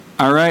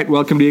All right,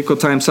 welcome to Equal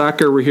Time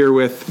Soccer. We're here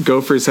with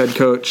Gophers head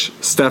coach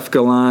Steph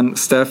Galan.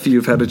 Steph,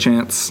 you've had a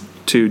chance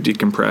to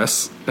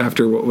decompress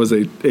after what was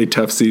a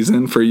tough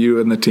season for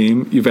you and the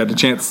team. You've had a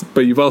chance,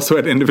 but you've also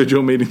had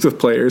individual meetings with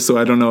players, so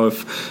I don't know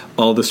if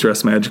all the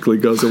stress magically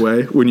goes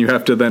away when you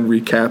have to then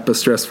recap a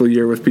stressful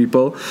year with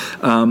people.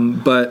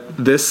 But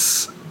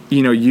this,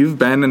 you've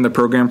been in the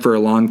program for a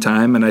long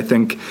time, and I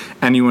think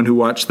anyone who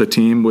watched the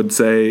team would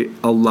say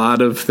a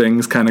lot of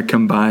things kind of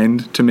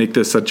combined to make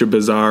this such a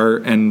bizarre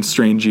and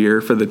strange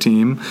year for the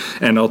team,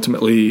 and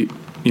ultimately,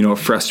 a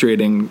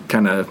frustrating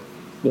kind of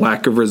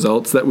lack of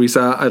results that we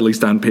saw, at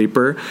least on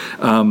paper.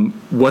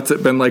 What's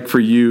it been like for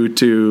you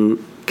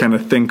to kind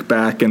of think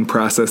back and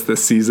process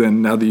this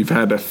season now that you've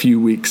had a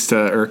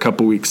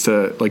couple weeks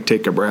to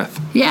take a breath?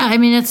 Yeah, I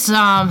mean, it's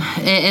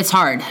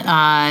hard,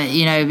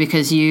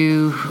 because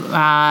you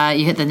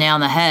hit the nail on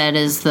the head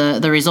is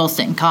the results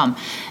didn't come.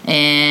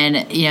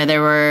 And,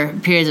 there were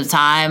periods of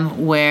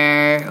time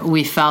where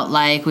we felt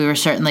like we were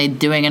certainly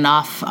doing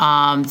enough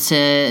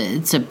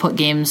to put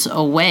games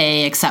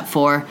away, except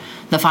for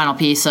the final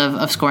piece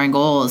of scoring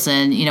goals.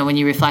 And, when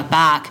you reflect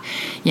back,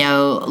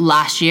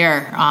 last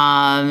year,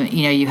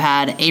 you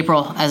had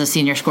April as a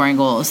senior scoring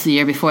goals. The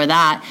year before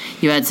that,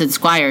 you had Sid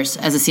Squires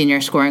as a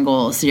senior scoring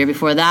goals. The year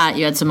before that,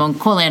 you had Simone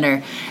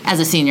Colander as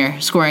a senior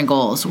scoring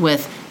goals,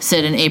 with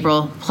Sid and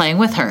April playing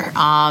with her.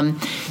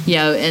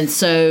 And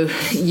so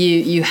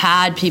you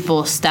had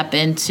people step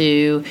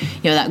into,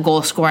 that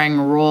goal scoring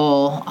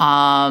role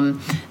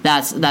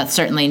that's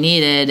certainly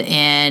needed.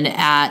 And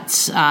at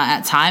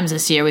times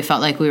this year, we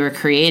felt like we were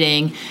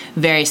creating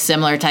very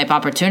similar type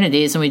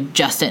opportunities, and we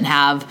just didn't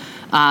have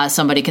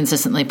somebody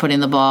consistently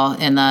putting the ball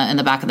in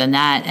the back of the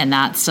net, and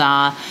that's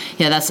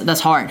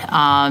hard.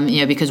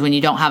 Because when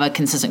you don't have a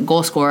consistent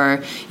goal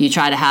scorer, you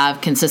try to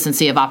have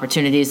consistency of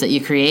opportunities that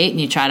you create, and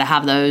you try to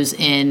have those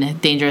in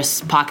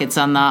dangerous pockets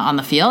on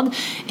the field.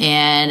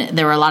 And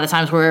there were a lot of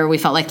times where we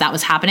felt like that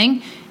was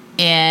happening,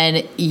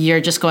 and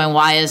you're just going,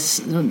 why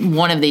is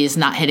one of these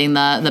not hitting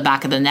the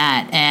back of the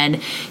net? And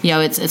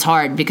it's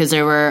hard because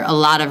there were a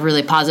lot of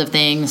really positive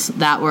things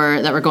that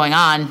were going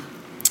on.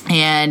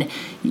 And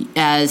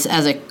as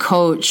a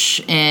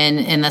coach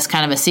in this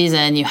kind of a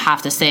season, you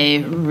have to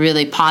stay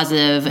really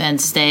positive and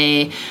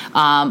stay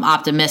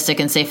optimistic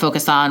and stay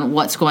focused on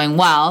what's going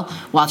well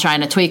while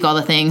trying to tweak all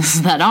the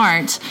things that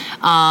aren't.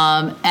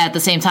 At the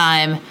same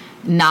time,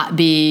 not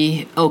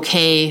be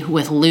okay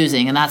with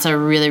losing. And that's a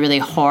really, really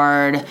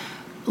hard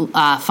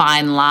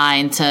fine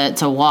line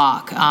to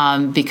walk,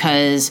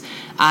 because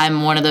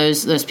I'm one of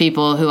those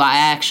people who I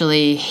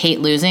actually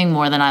hate losing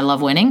more than I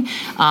love winning,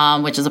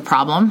 which is a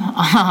problem.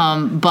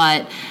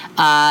 But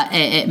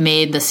it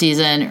made the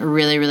season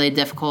really, really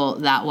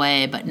difficult that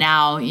way. But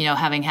now,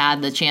 having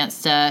had the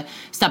chance to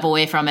step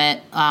away from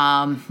it,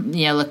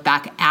 look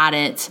back at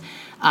it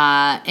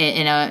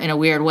in a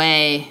weird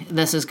way,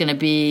 this is going to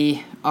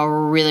be a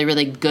really,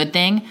 really good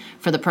thing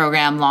for the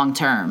program long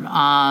term.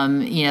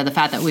 The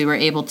fact that we were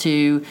able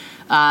to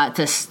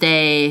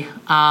stay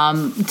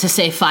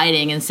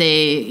fighting and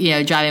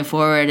stay driving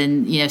forward,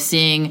 and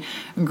seeing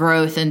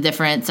growth in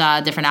different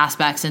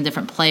aspects and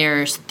different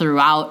players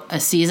throughout a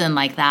season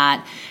like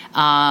that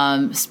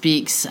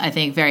speaks, I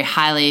think, very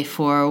highly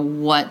for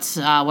what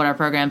our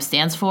program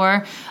stands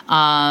for.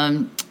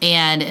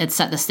 And it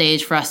set the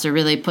stage for us to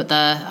really put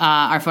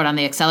our foot on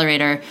the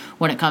accelerator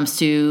when it comes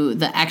to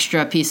the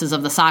extra pieces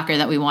of the soccer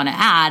that we want to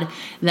add.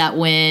 That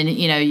when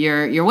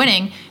you're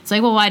winning, it's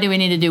like, well, why do we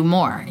need to do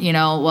more?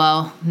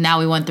 Well, now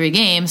we won 3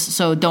 games,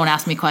 so don't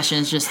ask me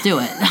questions, just do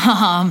it.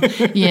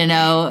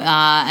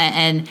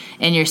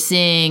 And you're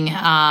seeing.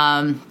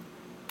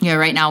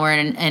 Right now we're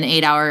in an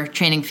 8-hour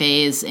training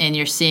phase, and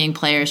you're seeing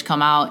players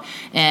come out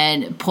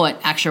and put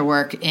extra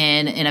work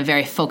in a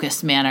very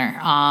focused manner.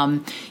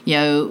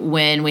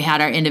 When we had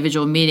our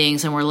individual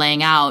meetings and we're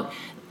laying out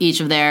each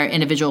of their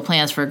individual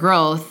plans for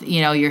growth,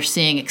 you're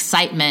seeing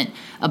excitement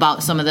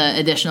about some of the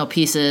additional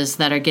pieces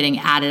that are getting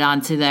added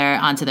onto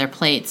their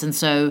plates. And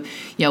so,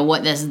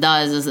 what this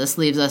does is this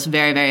leaves us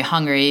very, very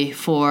hungry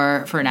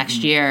for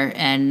next year.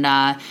 And,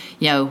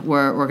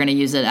 we're going to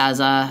use it as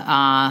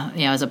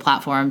a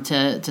platform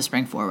to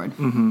spring forward.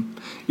 Mm-hmm.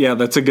 Yeah,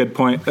 that's a good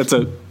point. That's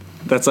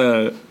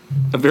a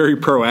very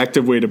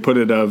proactive way to put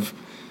it, of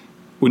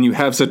when you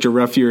have such a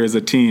rough year as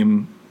a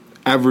team,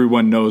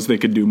 everyone knows they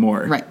could do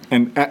more. Right.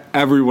 And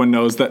everyone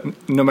knows that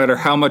no matter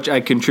how much I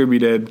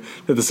contributed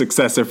to the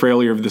success or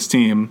failure of this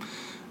team,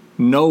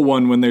 no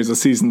one, when there's a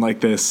season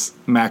like this,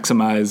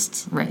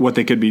 maximized what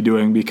they could be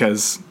doing,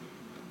 because,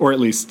 or at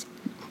least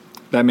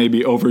that may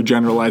be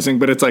overgeneralizing,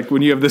 but it's like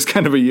when you have this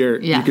kind of a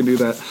year, you can do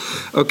that.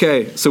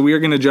 Okay, so we are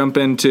going to jump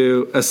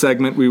into a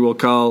segment we will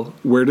call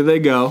Where Do They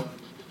Go?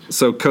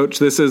 So, Coach,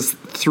 this is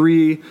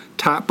 3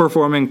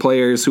 top-performing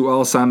players who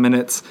all saw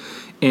minutes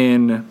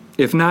in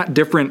if not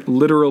different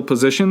literal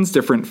positions,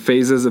 different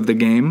phases of the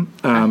game,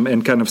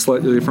 and kind of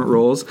slightly different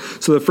roles.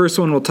 So the first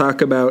one we'll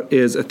talk about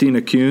is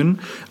Athena Kuhn.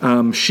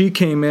 She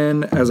came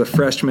in as a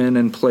freshman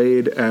and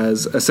played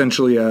as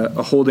essentially a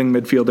holding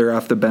midfielder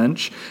off the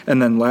bench.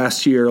 And then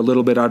last year, a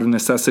little bit out of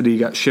necessity,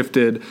 got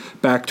shifted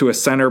back to a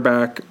center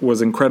back,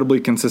 was incredibly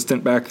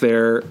consistent back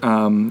there.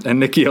 And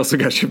Nikki also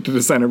got shifted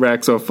to center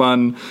back, so a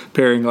fun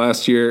pairing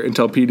last year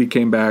until Petey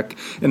came back.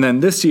 And then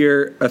this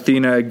year,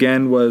 Athena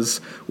again was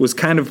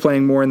kind of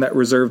playing more in that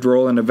reserved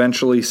role and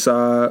eventually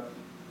saw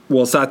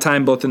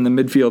time both in the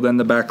midfield and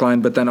the back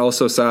line, but then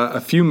also saw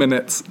a few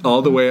minutes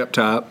all the way up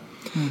top.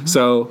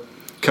 So,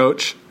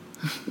 Coach,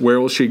 where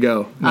will she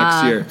go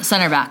next year?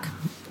 Center back.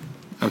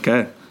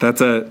 Okay. That's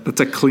a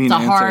clean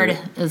answer.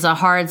 It's a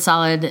hard,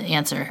 solid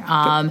answer.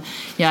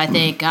 I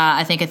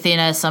think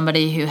Athena is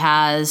somebody who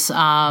has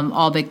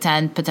all Big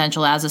Ten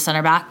potential as a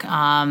center back.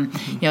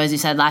 As you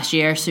said last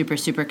year, super,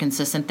 super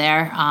consistent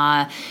there.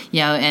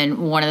 And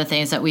one of the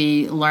things that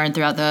we learned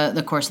throughout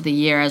the course of the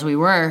year as we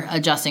were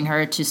adjusting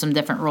her to some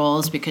different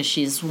roles, because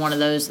she's one of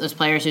those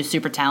players who's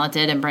super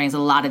talented and brings a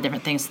lot of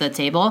different things to the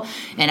table.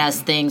 And as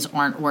things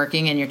aren't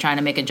working and you're trying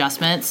to make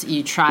adjustments,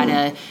 you try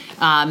to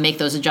make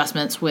those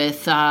adjustments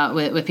with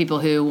people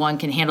who, one,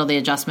 can handle the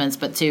adjustments,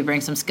 but two,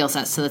 bring some skill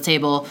sets to the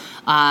table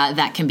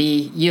that can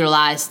be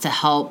utilized to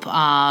help,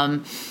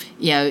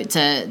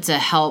 to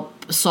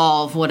help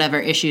solve whatever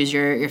issues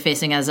you're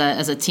facing as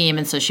a team.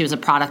 And so she was a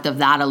product of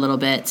that a little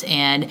bit.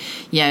 And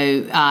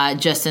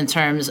just in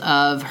terms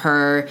of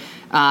her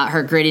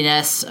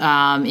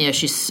grittiness,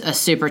 she's a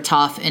super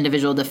tough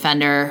individual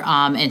defender,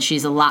 and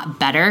she's a lot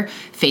better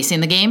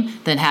facing the game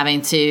than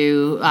having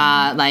to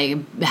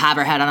have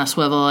her head on a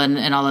swivel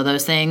and all of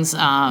those things.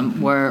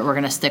 We're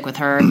going to stick with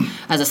her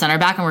as a center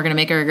back, and we're going to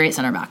make her a great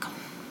center back.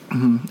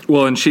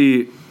 Well, and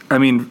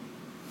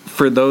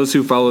for those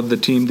who followed the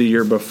team the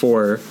year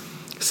before,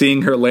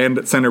 seeing her land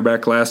at center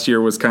back last year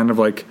was kind of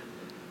like,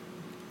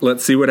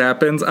 let's see what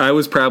happens. I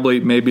was probably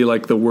maybe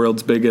like the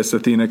world's biggest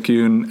Athena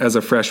Kuhn as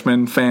a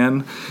freshman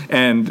fan,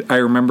 and I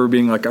remember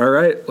being like, all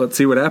right, let's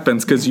see what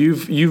happens, because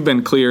you've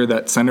been clear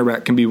that center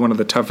back can be one of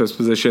the toughest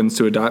positions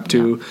to adapt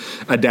to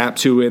at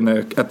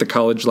the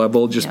college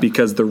level, just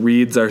because the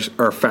reads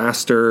are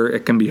faster.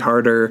 It can be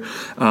harder.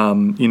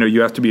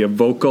 You have to be a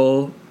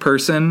vocal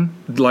person,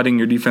 letting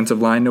your defensive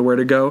line know where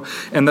to go,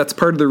 and that's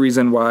part of the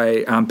reason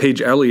why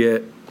Paige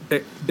Elliott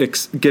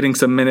getting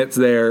some minutes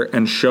there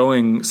and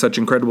showing such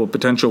incredible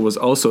potential was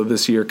also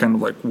this year kind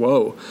of like,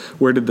 whoa,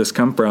 where did this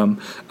come from?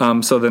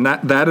 So then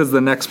that is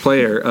the next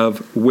player of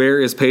where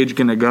is Paige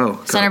going to go?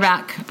 Coach? Center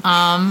back.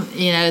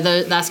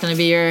 That's going to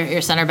be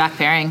your center back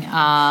pairing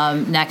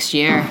next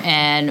year,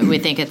 and we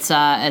think it's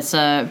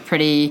a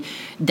pretty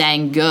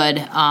dang good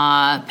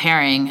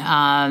pairing.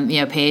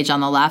 Paige on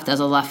the left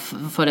as a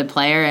left-footed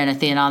player and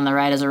Athena on the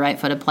right as a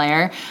right-footed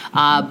player.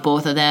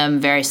 Both of them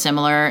very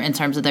similar in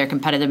terms of their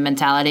competitive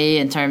mentality,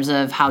 in terms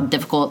of how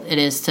difficult it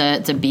is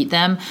to beat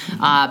them.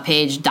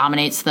 Paige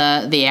dominates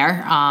the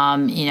air,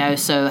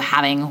 so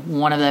having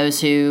one of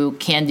those who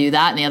can do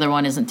that and the other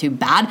one isn't too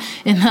bad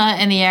in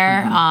the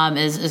air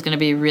is going to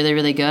be really,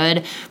 really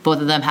good.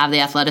 Both of them have the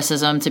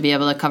athleticism to be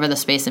able to cover the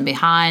space in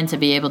behind, to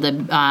be able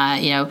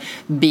to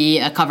be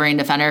a covering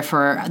defender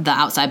for the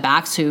outside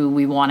backs, who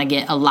we want to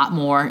get a lot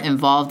more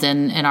involved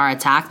in our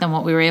attack than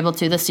what we were able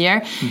to this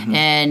year.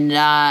 And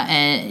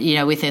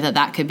we think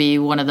that could be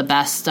one of the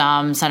best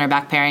center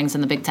back pairings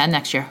in the Big Ten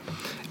next year.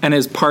 And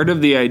as part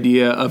of the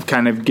idea of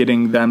kind of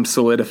getting them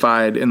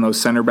solidified in those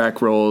center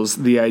back roles,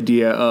 the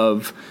idea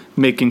of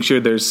making sure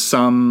there's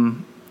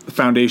some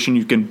foundation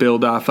you can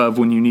build off of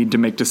when you need to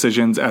make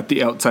decisions at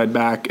the outside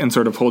back and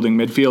sort of holding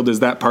midfield, is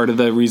that part of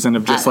the reason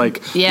of just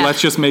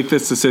let's just make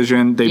this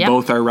decision? They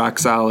both are rock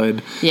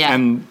solid.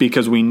 And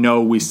because we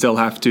know we still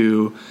have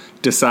to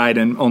decide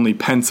and only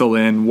pencil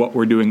in what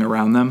we're doing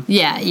around them.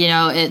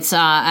 It's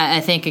I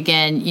think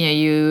again,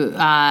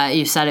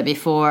 you said it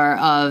before,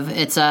 of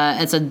it's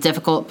a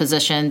difficult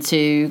position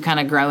to kind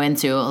of grow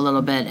into a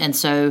little bit, and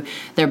so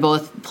they're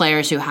both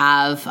players who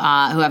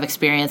have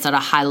experience at a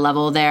high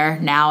level there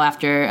now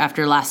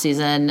after last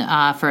season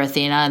for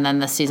Athena and then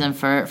this season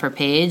for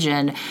Paige,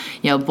 and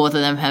both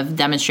of them have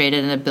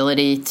demonstrated an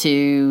ability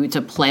to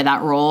play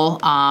that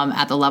role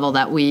at the level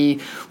that we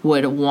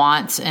would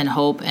want and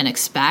hope and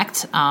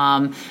expect.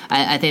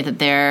 I think that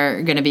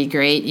they're going to be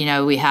great.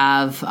 We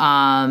have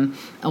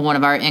one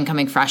of our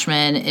incoming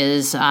freshmen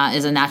is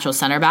a natural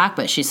center back,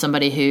 but she's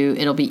somebody who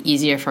it'll be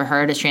easier for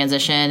her to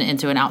transition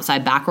into an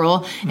outside back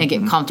role and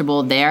get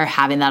comfortable there,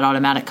 having that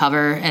automatic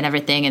cover and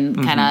everything, and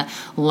kind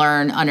of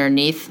learn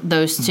underneath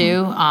those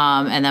two.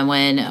 And then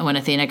when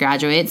Athena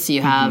graduates,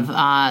 you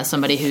have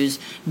somebody who's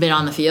been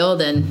on the field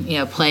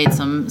and played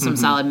some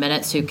solid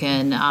minutes, who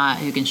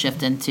can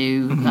shift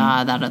into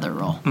that other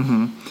role.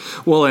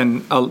 Well,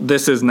 and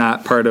this is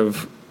not part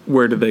of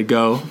where do they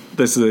go.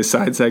 This is a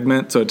side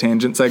segment, so a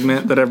tangent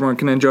segment that everyone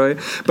can enjoy.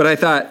 But I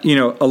thought,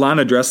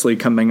 Alana Dressley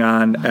coming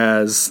on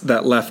as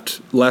that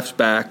left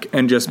back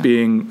and just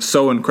being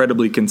so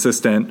incredibly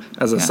consistent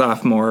as a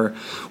sophomore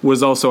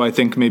was also, I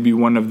think, maybe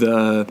one of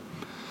the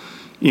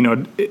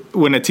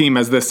when a team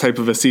has this type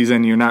of a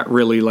season, you're not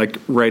really like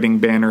writing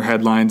banner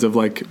headlines of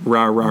like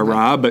rah, rah,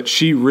 rah, but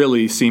she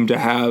really seemed to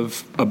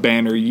have a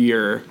banner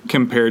year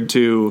compared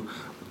to,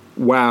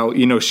 wow,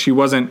 she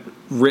wasn't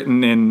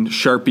written in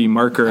Sharpie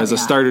marker as a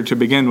starter to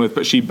begin with,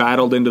 but she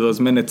battled into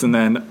those minutes and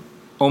then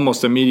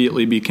almost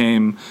immediately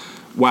became,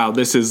 wow,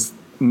 this is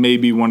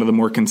maybe one of the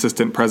more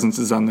consistent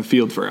presences on the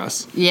field for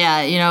us.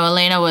 Yeah,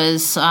 Elena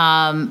was,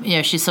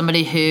 she's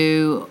somebody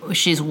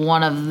she's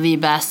one of the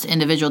best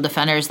individual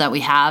defenders that we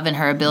have, and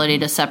her ability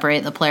to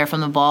separate the player from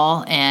the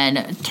ball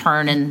and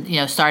turn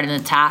and, start an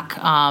attack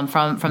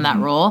from that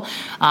role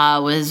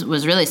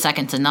was really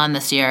second to none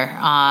this year.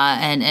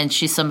 And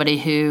she's somebody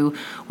who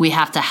we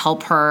have to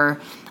help her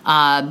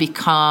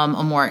become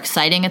a more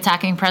exciting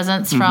attacking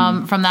presence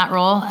from that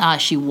role.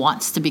 She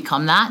wants to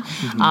become that.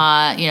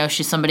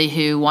 She's somebody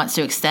who wants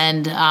to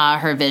extend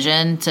her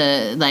vision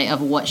to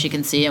of what she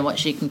can see and what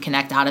she can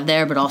connect out of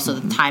there, but also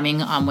the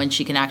timing on when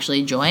she can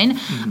actually join.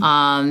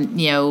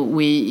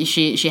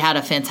 She had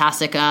a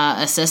fantastic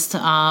assist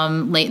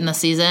late in the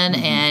season,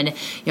 and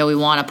we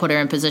want to put her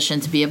in position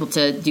to be able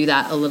to do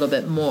that a little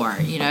bit more.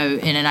 In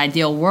an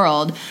ideal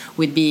world,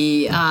 we'd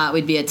be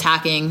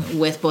attacking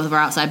with both of our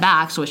outside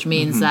backs, which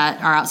means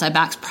that our outside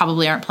backs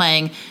probably aren't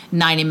playing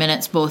 90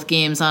 minutes both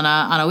games on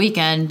a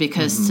weekend,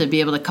 because to be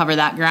able to cover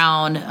that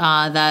ground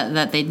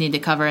that they'd need to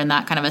cover in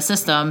that kind of a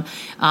system,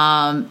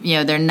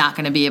 they're not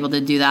going to be able to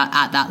do that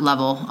at that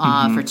level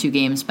for 2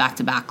 games back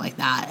to back like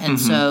that. And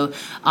so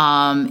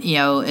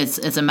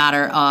it's a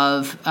matter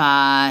of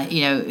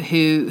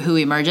who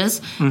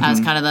emerges as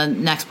kind of the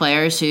next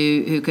players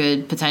who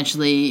could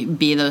potentially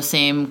be those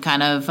same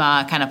kind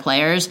of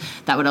players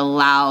that would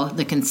allow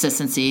the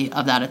consistency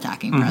of that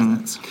attacking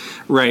presence.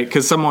 Right,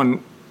 because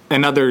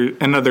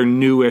another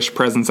newish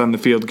presence on the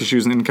field, because she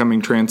was an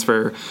incoming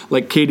transfer,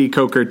 like Katie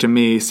Coker to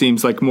me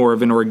seems like more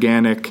of an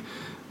organic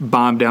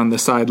bomb down the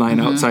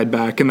sideline outside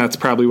back, and that's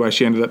probably why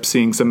she ended up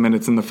seeing some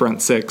minutes in the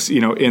front 6,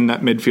 in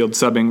that midfield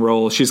subbing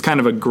role. She's kind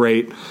of a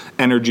great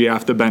energy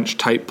off the bench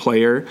type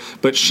player,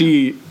 but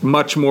she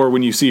much more,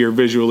 when you see her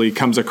visually,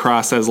 comes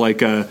across as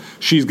like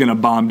she's going to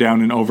bomb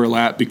down and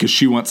overlap because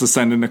she wants to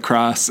send an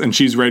across and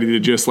she's ready to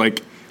just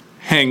like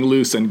hang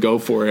loose and go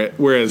for it.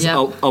 Whereas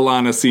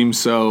Alana seems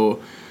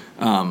so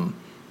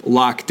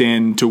locked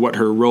in to what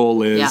her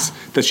role is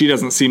that she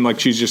doesn't seem like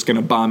she's just going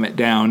to bomb it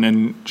down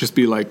and just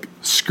be like,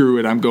 screw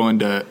it, I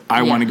want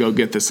to go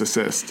get this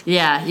assist.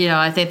 Yeah,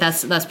 I think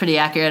that's pretty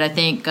accurate. I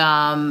think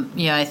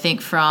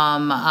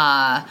from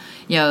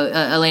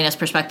Elena's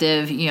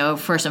perspective,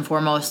 first and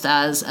foremost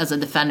as a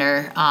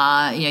defender,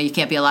 you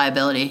can't be a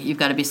liability. You've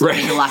got to be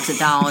somebody who locks it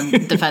down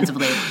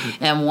defensively.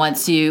 And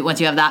once you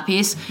have that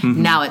piece,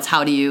 now it's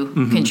how do you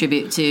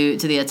contribute to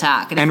the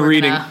attack and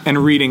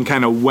reading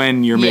kind of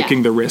when you're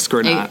making the risk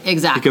or not.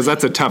 Exactly, because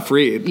that's a tough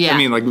read. I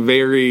mean, like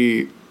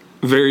very,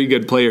 very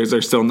good players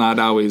are still not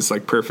always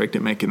like perfect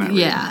at making that read.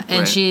 Yeah,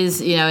 and she's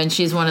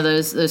one of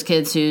those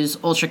kids who's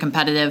ultra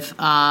competitive,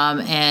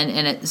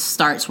 and it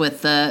starts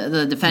with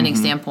the defending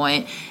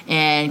standpoint.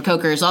 And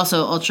Coker is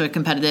also ultra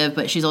competitive,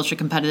 but she's ultra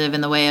competitive in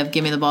the way of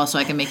give me the ball so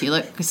I can make you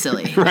look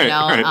silly,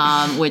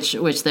 right.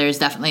 Which there's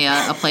definitely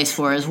a place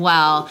for as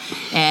well.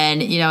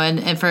 And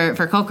and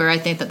for Coker, I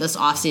think that this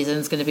off season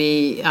is going to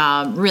be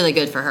really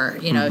good for her.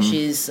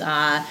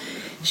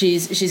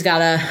 She's got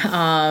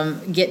to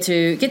get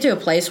to a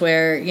place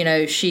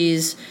where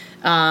she's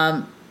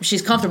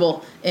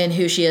comfortable in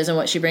who she is and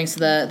what she brings to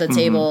the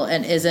table,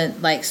 and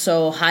isn't like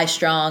so high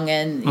strung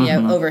and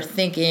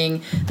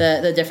overthinking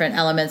the different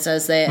elements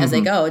as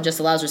they go. It just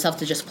allows herself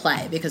to just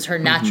play, because her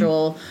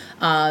natural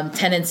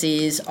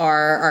tendencies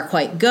are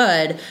quite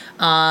good,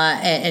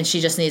 and she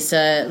just needs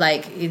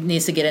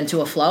to get into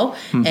a flow,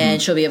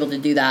 and she'll be able to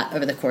do that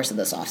over the course of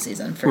this off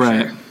season for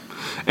sure.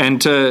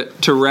 And to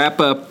wrap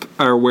up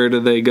our Where Do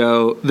They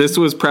Go, this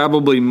was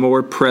probably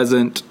more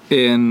present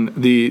in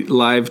the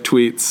live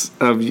tweets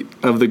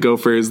of the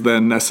Gophers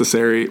than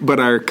necessary, but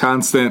our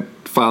constant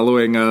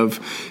following of,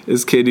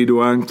 is Katie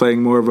Duong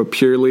playing more of a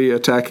purely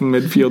attacking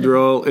midfield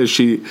role? Is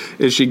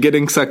she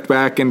getting sucked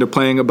back into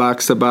playing a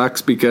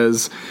box-to-box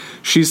because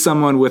she's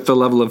someone with the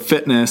level of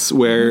fitness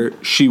where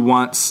she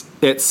wants,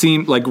 it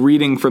seemed like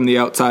reading from the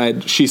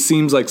outside, she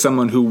seems like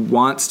someone who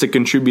wants to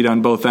contribute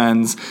on both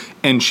ends,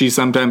 and she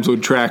sometimes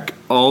would track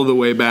all the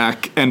way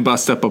back and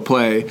bust up a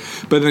play.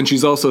 But then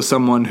she's also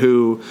someone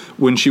who,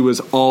 when she was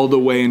all the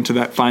way into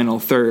that final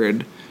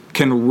third,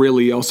 can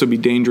really also be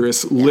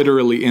dangerous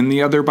literally in the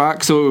other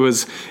box. So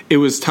it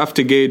was tough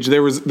to gauge.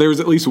 There was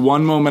at least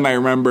one moment I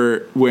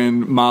remember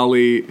when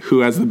Molly,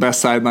 who has the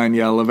best sideline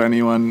yell of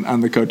anyone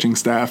on the coaching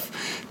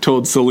staff,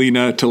 told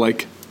Selena to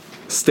like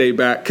stay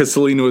back, because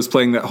Selena was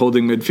playing that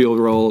holding midfield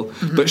role,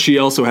 but she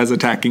also has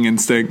attacking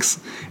instincts.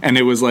 And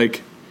it was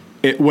like,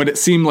 what it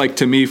seemed like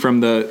to me from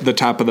the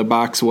top of the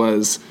box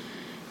was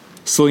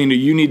Selena,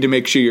 you need to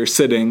make sure you're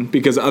sitting,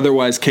 because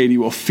otherwise Katie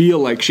will feel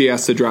like she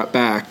has to drop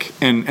back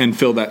and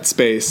fill that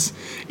space,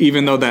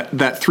 even though that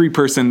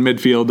 3-person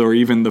midfield or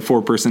even the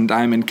 4-person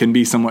diamond can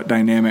be somewhat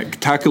dynamic.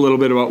 Talk a little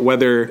bit about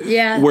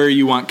where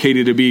you want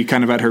Katie to be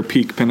kind of at her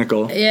peak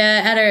pinnacle.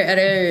 Yeah, at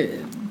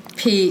her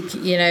peak,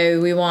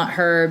 we want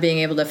her being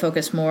able to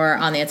focus more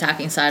on the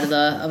attacking side of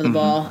the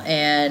ball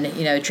and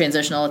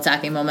transitional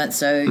attacking moments.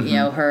 So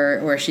her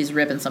where she's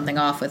ripping something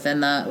off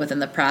within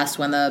the press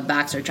when the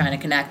backs are trying to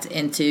connect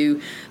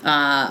into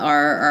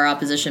our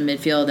opposition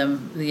midfield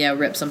and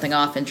rip something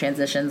off in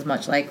transitions,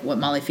 much like what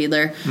Molly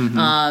Fiedler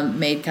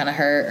made kind of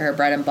her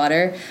bread and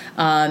butter.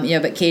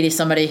 But Katie's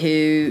somebody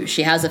who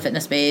she has a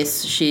fitness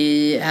base.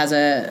 She has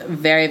a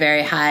very,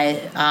 very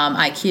high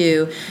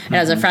IQ, and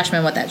as a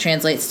freshman, what that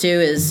translates to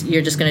is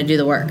you're just going to do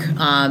the work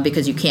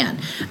because you can.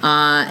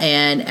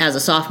 And as a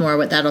sophomore,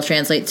 what that'll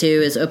translate to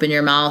is open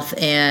your mouth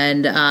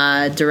and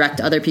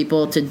direct other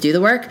people to do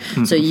the work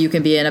so you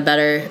can be in a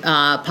better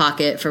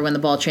pocket for when the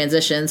ball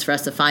transitions, for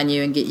us to find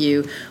you and get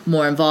you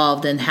more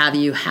involved and have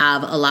you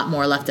have a lot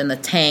more left in the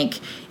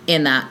tank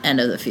in that end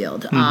of the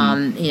field.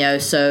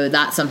 So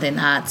that's something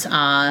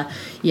that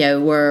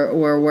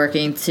we're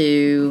working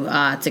to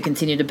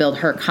continue to build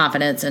her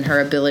confidence and her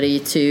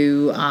ability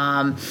to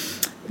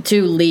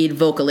lead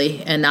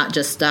vocally and not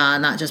just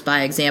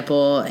by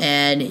example.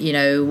 And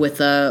with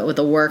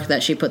the work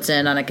that she puts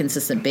in on a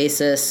consistent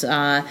basis,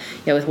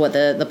 with what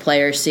the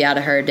players see out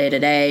of her day to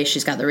day,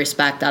 she's got the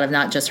respect out of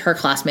not just her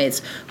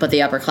classmates but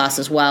the upper class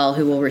as well,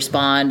 who will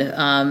respond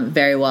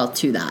very well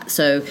to that.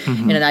 So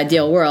in an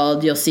ideal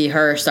world, you'll see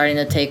her starting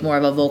to take more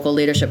of a vocal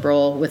leadership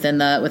role within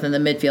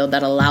the midfield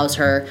that allows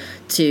her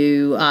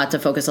to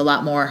focus a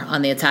lot more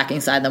on the attacking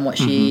side than what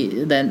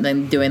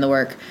than doing the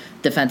work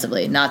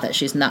defensively. Not that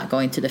she's not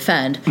going to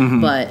defend,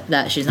 but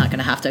that she's not going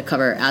to have to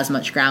cover as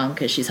much ground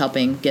because she's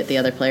helping get the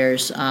other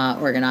players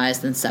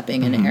organized and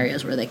stepping in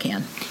areas where they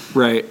can.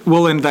 Right.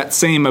 Well, and that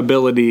same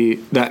ability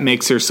that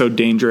makes her so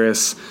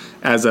dangerous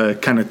as a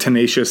kind of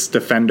tenacious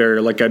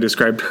defender, like I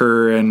described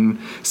her and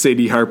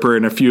Sadie Harper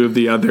and a few of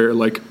the other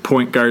like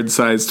point guard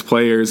sized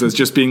players as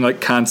just being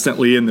like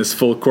constantly in this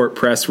full court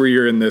press where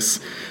you're in this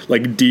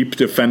like deep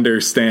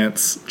defender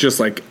stance, just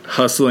like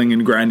hustling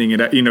and grinding it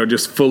out,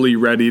 just fully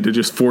ready to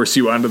just force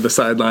you onto the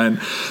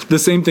sideline. The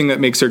same thing that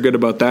makes her good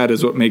about that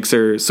is what makes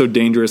her so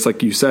dangerous,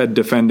 like you said,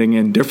 defending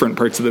in different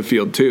parts of the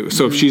field too.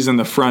 So if she's in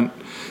the front,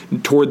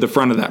 toward the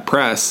front of that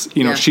press,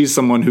 she's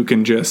someone who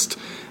can just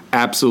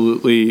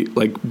absolutely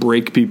like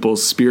break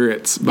people's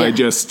spirits by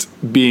just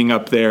being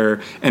up there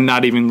and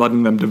not even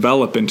letting them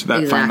develop into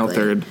that final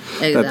third.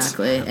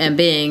 Exactly. And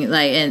being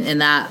like in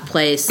that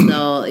place,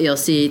 you'll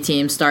see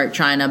teams start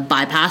trying to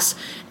bypass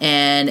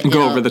and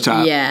go over the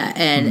top. Yeah.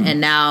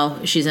 And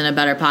now she's in a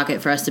better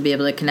pocket for us to be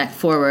able to connect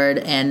forward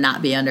and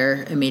not be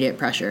under immediate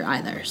pressure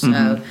either.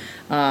 So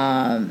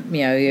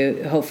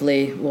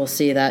hopefully we'll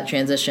see that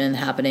transition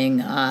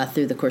happening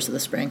through the course of the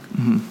spring.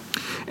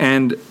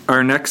 And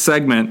our next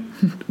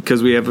segment,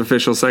 because we have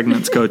official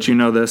segments, Coach,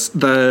 this.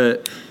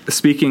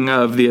 Speaking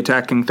of the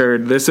attacking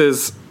third, this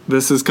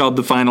is called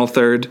the final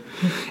third,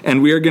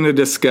 and we are going to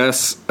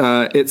discuss.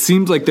 It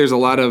seems like there's a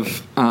lot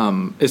of,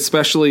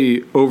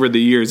 especially over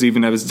the years,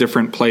 even as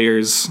different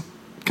players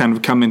kind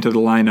of come into the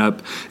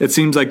lineup, it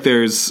seems like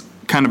there's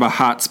kind of a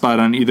hot spot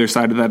on either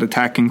side of that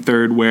attacking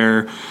third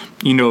where,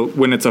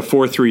 when it's a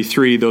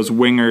 4-3-3, those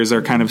wingers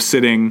are kind of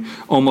sitting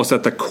almost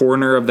at the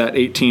corner of that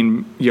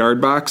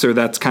 18-yard box, or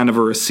that's kind of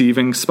a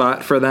receiving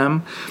spot for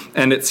them.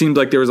 And it seemed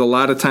like there was a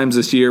lot of times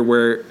this year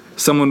where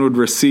someone would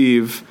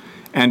receive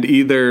and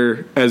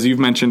either, as you've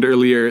mentioned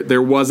earlier,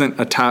 there wasn't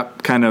a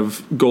top kind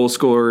of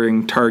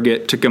goal-scoring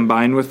target to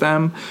combine with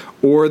them,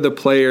 or the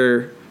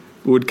player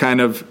would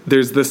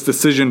there's this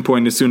decision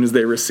point as soon as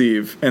they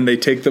receive, and they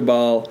take the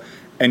ball,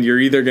 and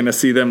you're either going to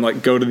see them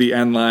like go to the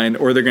end line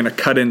or they're going to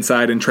cut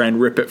inside and try and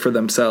rip it for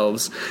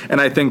themselves. And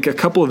I think a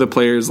couple of the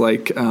players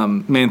like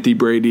Manthe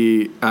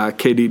Brady,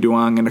 Katie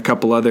Duong, and a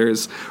couple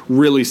others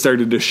really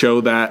started to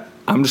show that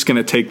I'm just going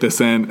to take this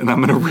in and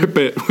I'm going to rip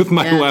it with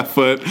my left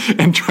foot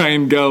and try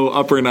and go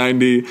upper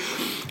 90.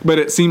 But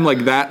it seemed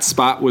like that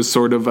spot was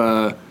sort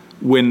of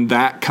when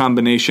that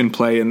combination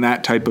play and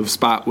that type of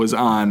spot was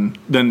on,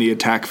 then the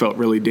attack felt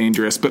really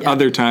dangerous. But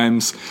other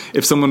times,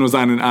 if someone was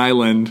on an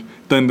island,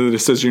 then the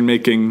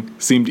decision-making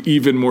seemed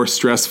even more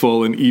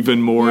stressful and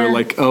even more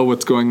like, oh,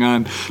 what's going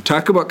on?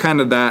 Talk about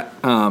kind of that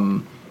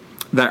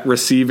that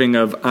receiving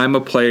of I'm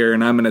a player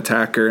and I'm an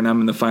attacker and I'm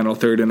in the final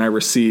third and I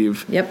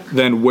receive.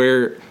 Then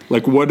where...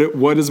 Like,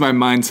 what is my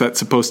mindset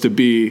supposed to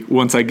be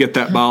once I get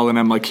that ball and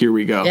I'm like, here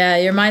we go? Yeah,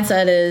 your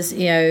mindset is,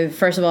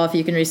 first of all, if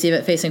you can receive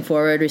it facing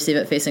forward, receive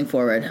it facing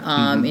forward.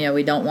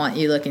 We don't want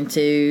you looking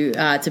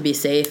to be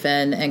safe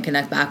and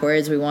connect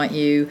backwards. We want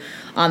you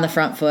on the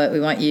front foot.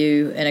 We want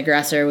you an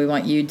aggressor. We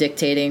want you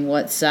dictating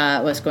what's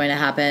going to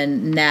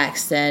happen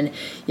next. And,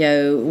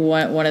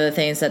 one of the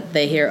things that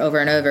they hear over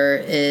and over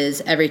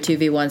is every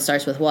 2v1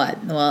 starts with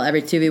what? Well,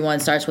 every 2v1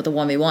 starts with a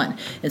 1v1.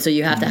 And so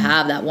you have to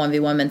have that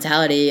 1v1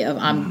 mentality of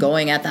I'm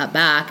going at that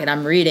back and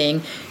I'm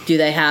reading, do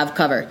they have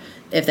cover?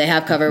 if they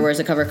have cover, where's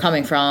the cover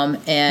coming from,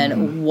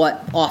 and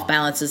what off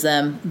balances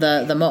them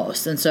the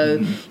most. And so,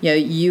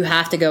 you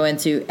have to go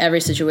into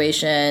every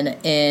situation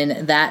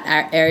in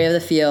that area of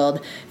the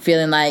field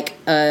feeling like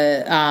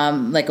a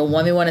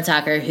 1v1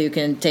 attacker who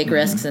can take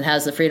risks and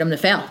has the freedom to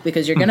fail,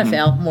 because you're going to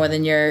fail more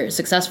than you're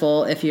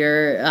successful if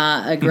you're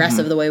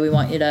aggressive the way we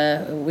want you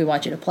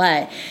to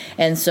play.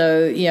 And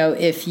so,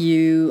 if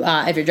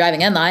you're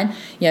driving end line,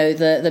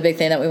 the big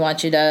thing that we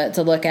want you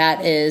to look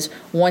at is,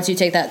 once you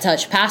take that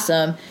touch past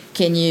them,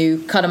 can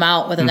you cut them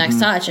out with the next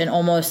touch? And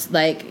almost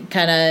like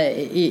kind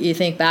of you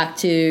think back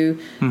to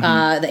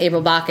the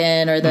April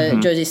Bakken or the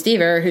Josie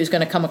Stever, who's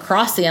going to come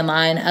across the end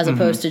line as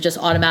opposed to just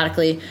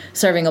automatically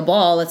serving a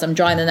ball. I'm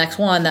drawing the next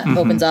one that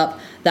opens up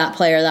that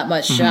player that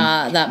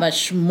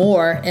much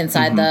more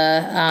inside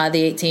the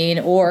 18.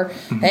 Or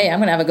hey, I'm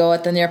going to have a go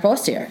at the near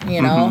post here.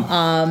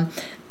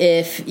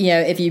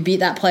 If you beat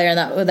that player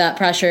and that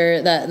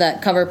pressure,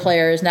 that cover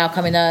player is now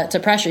coming to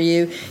pressure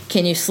you,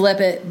 can you slip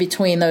it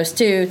between those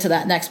two to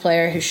that next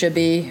player who should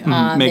be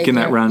making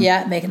that run?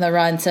 Yeah, making the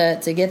run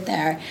to get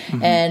there.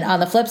 And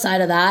on the flip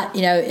side of that,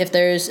 if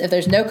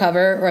there's no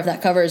cover, or if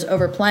that cover is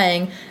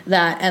overplaying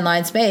that end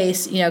line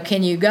space,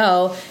 can you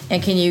go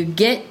and can you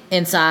get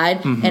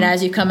inside? And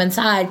as you come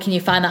inside, can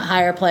you find that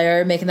higher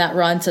player making that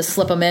run to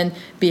slip them in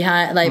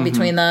behind,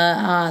 between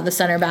the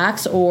center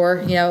backs?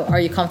 Or are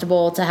you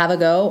comfortable to have a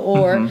go?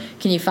 Or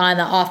can you find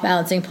the off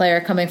balancing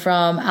player coming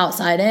from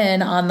outside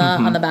in on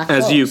the back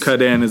as post? you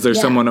cut in? Is there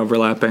someone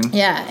overlapping?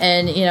 Yeah,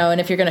 and and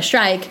if you're going to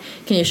strike,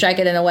 can you strike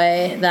it in a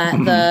way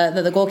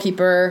that the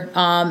goalkeeper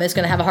is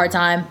going to have a hard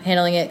time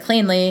handling it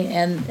cleanly,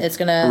 and it's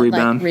going to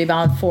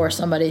rebound for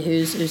somebody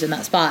who's in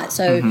that spot.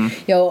 So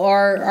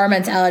our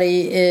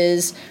mentality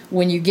is,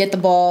 when you get the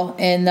ball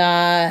in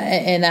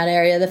that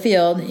area of the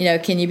field,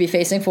 can you be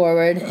facing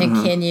forward, and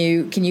can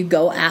you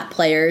go at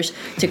players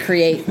to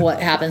create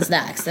what happens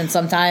next? And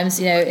sometimes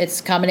it's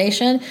a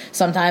combination.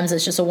 Sometimes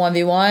it's just a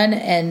 1v1,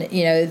 and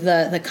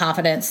the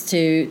confidence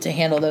to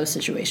handle those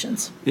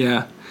situations.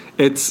 Yeah,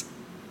 it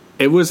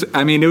was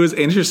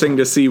interesting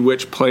to see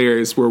which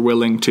players were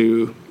willing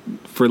to,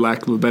 for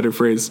lack of a better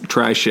phrase,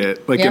 try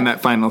shit in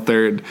that final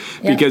third,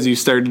 because you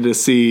started to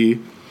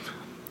see,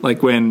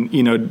 when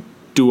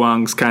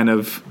Duong's kind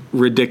of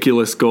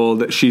ridiculous goal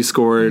that she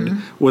scored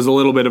was a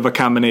little bit of a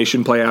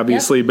combination play,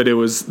 obviously, but it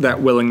was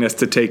that willingness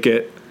to take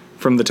it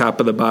from the top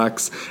of the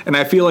box. And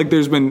I feel like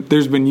there's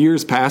been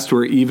years past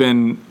where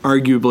even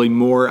arguably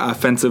more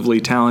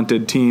offensively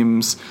talented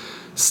teams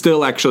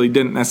still actually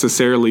didn't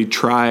necessarily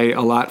try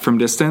a lot from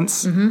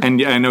distance.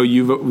 And I know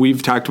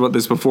we've talked about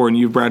this before, and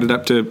you've brought it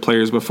up to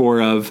players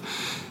before, of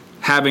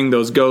having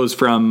those goes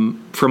from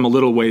a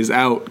little ways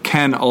out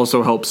can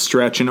also help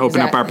stretch and open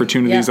up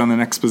opportunities on the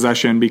next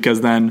possession, because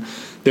then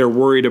they're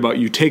worried about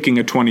you taking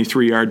a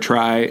 23-yard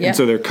try, and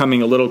so they're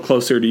coming a little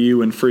closer to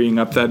you and freeing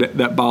up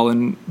that ball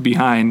in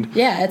behind.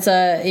 Yeah, it's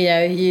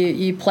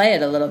you play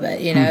it a little bit,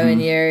 and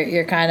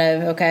you're kind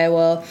of, okay,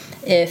 well,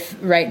 if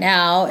right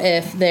now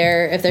if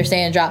they're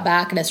staying drop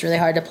back and it's really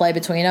hard to play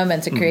between them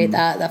and to create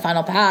that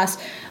final pass,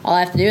 all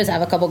I have to do is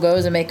have a couple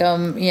goes and make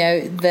them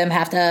them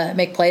have to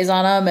make plays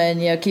on them,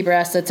 and keeper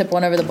has to tip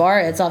one over the bar,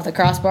 it's off the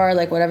crossbar,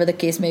 whatever the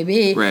case may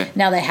be. Right.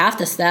 Now they have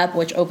to step,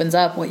 which opens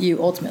up what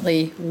you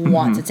ultimately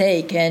want to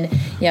take. And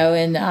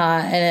in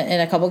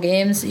a couple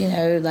games,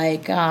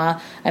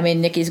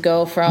 Nikki's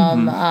go from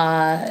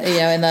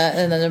in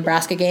the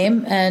Nebraska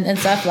game and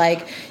stuff,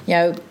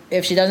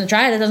 if she doesn't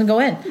try it, it doesn't go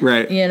in.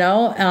 Right.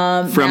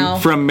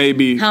 From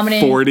maybe how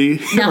many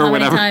 40 now, or how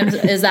whatever. Many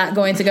times is that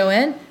going to go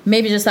in?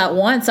 Maybe just that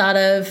once out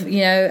of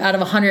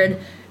 100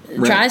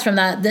 tries from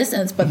that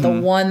distance, but the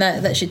one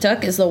that she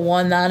took is the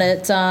one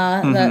that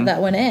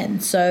that went in.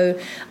 So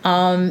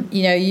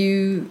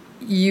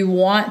you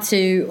want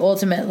to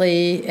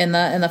ultimately in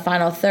the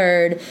final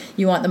third,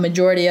 you want the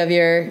majority of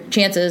your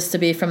chances to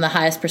be from the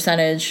highest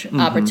percentage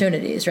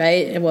opportunities,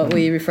 right? And what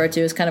we refer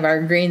to as kind of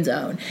our green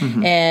zone,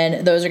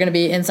 and those are going to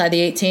be inside the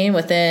 18,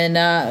 within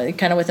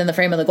within the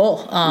frame of the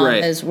goal,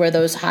 is where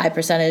those high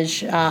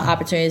percentage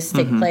opportunities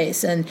take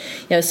place. And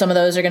some of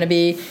those are going to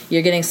be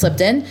you're getting slipped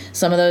in,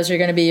 some of those are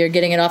going to be you're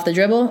getting it off the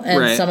dribble,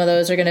 and some of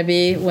those are going to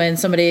be when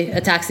somebody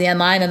attacks the end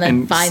line and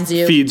then finds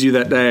you, feeds you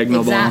that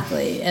diagonal ball.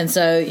 Exactly. And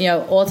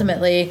so ultimately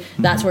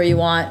that's where you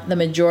want the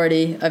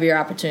majority of your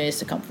opportunities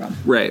to come from.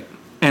 Right.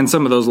 And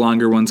some of those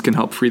longer ones can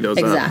help free those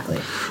up. Exactly.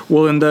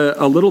 Well, and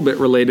a little bit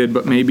related,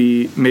 but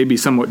maybe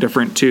somewhat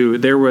different too,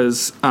 there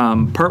was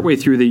partway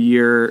through the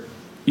year,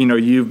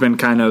 you've been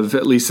kind of,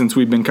 at least since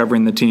we've been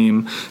covering the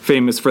team,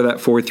 famous for that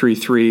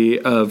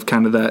 4-3-3 of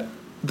kind of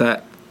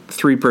that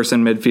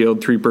 3-person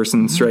midfield,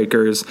 3-person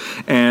strikers.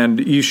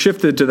 And you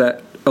shifted to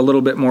that a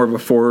little bit more of a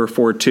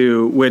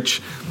 4-4-2, which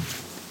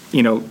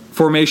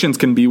formations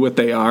can be what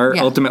they are.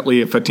 Yeah.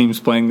 Ultimately, if a team's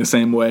playing the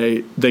same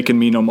way, they can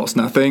mean almost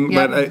nothing.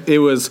 Yeah. But it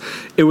was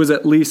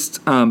at least,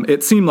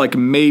 it seemed like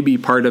maybe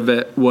part of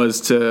it was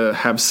to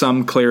have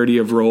some clarity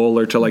of role,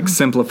 or to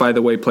simplify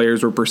the way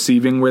players were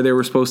perceiving where they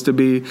were supposed to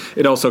be.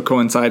 It also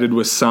coincided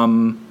with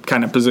some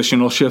kind of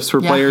positional shifts for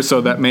players,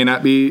 so that may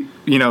not be,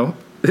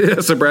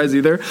 a surprise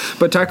either.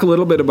 But talk a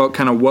little bit about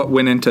kind of what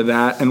went into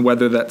that and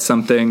whether that's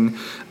something,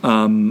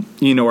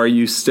 are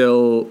you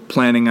still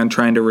planning on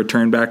trying to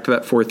return back to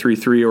that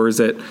 4-3-3, or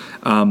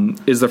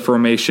is the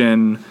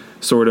formation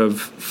sort of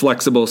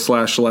flexible /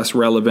 less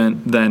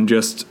relevant than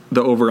just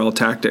the overall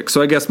tactic?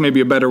 So I guess maybe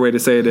a better way to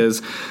say it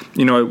is,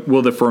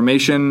 will the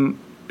formation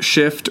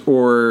shift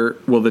or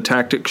will the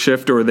tactic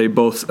shift, or are they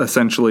both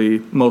essentially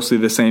mostly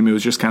the same? It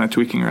was just kind of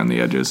tweaking around the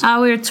edges. We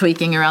were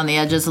tweaking around the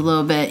edges a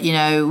little bit.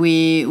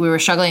 We were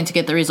struggling to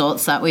get the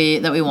results that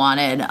we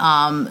wanted.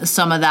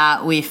 Some of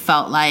that we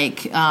felt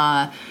like,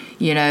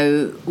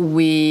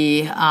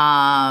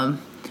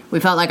 we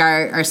felt like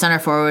our center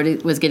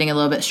forward was getting a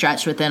little bit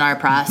stretched within our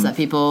press. That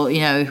people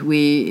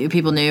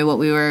knew what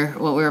we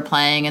were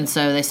playing, and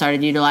so they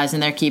started utilizing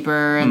their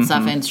keeper and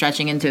stuff and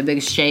stretching into a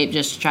big shape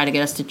just to try to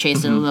get us to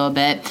chase it a little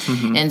bit.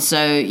 And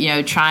so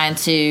trying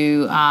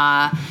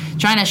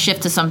to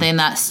shift to something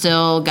that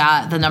still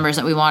got the numbers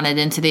that we wanted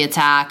into the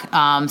attack,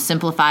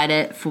 simplified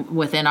it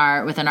within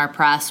our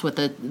press, with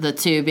the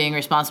two being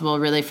responsible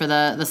really for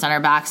the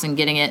center backs and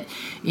getting it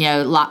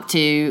locked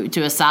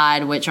to a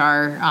side, which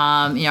are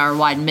our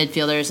wide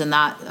midfielders in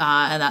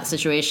that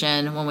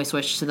situation. When we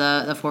switched to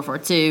the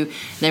 4-4-2,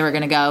 they were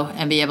going to go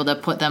and be able to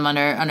put them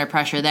under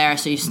pressure there.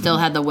 So you still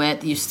had the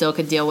width, you still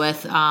could deal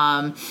with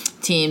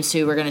teams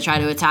who were going to try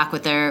to attack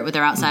with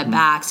their outside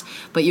backs,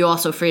 but you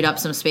also freed up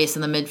some space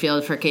in the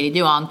midfield for Katie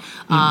Duong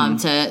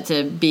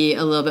to be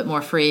a little bit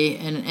more free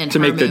in to her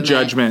make movement. The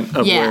judgment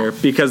of where,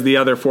 because the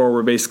other four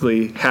were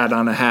basically hat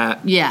on a hat.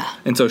 Yeah.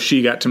 And so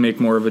she got to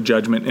make more of a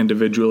judgment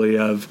individually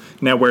of,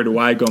 now where do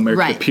I go make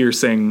the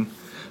piercing,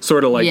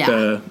 sort of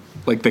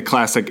like the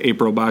classic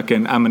April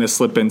Bakken, I'm going to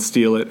slip and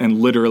steal it and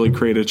literally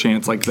create a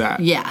chance like that.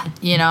 Yeah,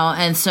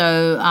 and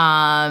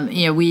so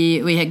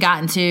we had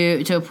gotten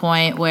to a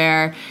point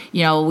where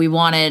we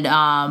wanted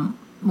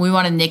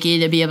Nikki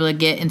to be able to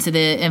get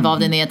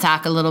involved in the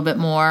attack a little bit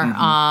more,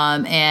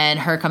 and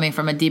her coming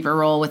from a deeper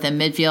role within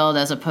midfield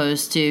as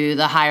opposed to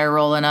the higher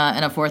role in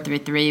a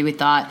 4-3-3, we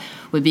thought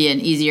would be an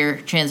easier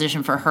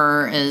transition for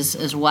her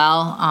as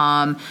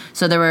well.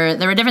 So there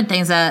were different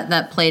things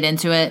that played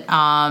into it,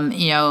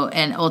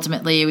 and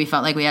ultimately we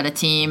felt like we had a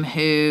team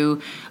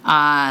who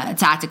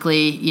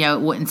tactically,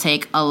 wouldn't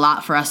take a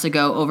lot for us to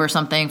go over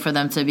something for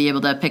them to be able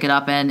to pick it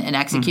up and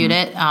execute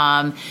it.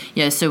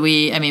 So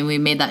we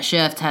made that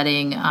shift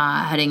heading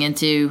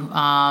into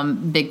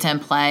Big Ten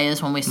play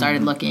is when we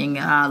started looking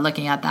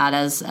at that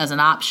as an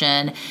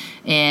option.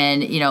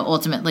 And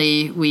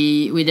ultimately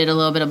we did a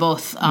little bit of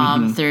both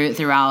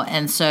throughout,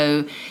 and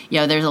so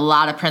there's a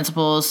lot of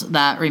principles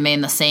that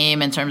remain the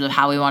same in terms of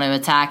how we want to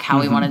attack,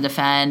 how we want to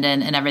defend,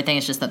 and everything.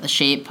 It's just that the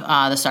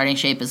starting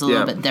shape is a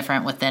little bit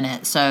different within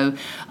it. So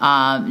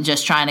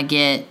just trying to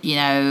get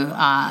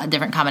a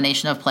different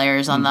combination of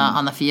players on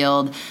the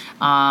field.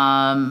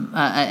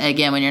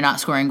 Again, when you're not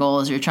scoring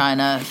goals, you're trying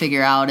to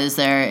figure out, is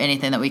there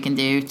anything that we can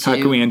do to... How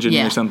can we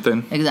engineer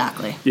something?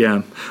 Exactly.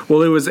 Yeah.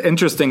 Well, it was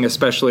interesting,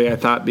 especially, I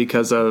thought,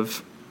 because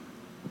of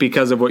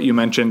what you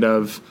mentioned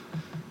of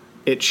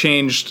it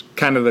changed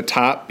kind of the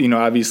top,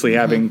 obviously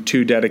having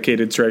two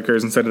dedicated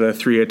strikers instead of the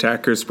three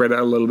attackers spread out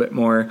a little bit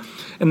more.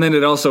 And then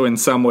it also, in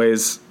some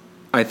ways,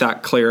 I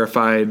thought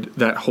clarified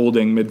that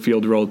holding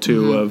midfield role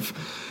too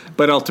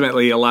but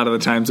ultimately, a lot of the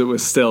times it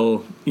was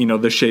still,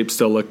 the shape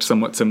still looked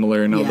somewhat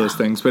similar and all those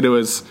things. But it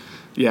was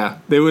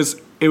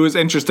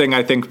interesting,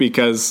 I think,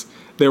 because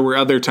there were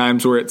other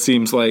times where it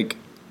seems like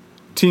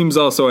teams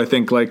also, I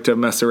think, like to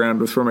mess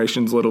around with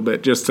formations a little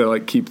bit just to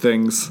keep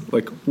things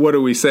what are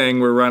we saying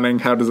we're running?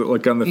 How does it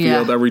look on the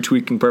field? Are we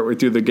tweaking partway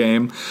through the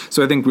game?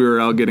 So I think we were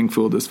all getting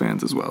fooled as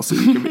fans as well. So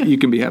you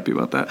can be happy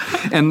about that.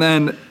 And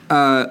then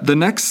the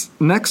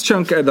next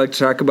chunk I'd like to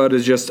talk about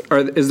is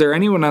is there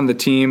anyone on the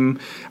team?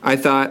 I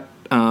thought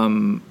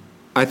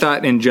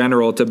in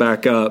general, to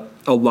back up,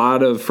 a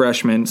lot of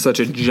freshmen, such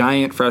a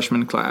giant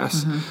freshman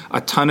class,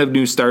 a ton of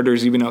new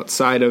starters even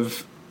outside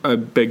of a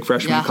big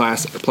freshman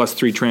class, plus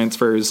 3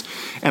 transfers.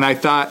 And I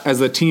thought as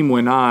the team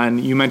went on,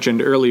 you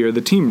mentioned earlier, the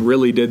team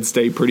really did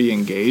stay pretty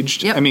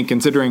engaged. Yep. I mean,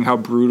 considering how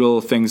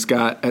brutal things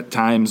got at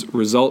times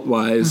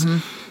result-wise,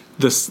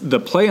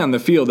 the play on the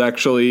field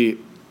actually,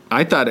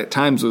 I thought at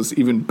times was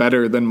even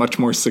better than much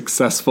more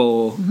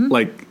successful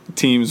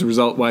teams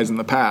result-wise in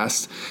the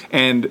past.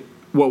 And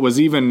what was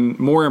even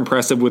more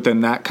impressive within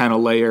that kind of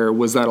layer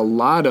was that a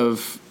lot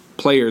of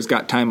players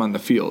got time on the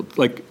field.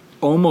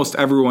 Almost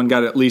everyone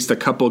got at least a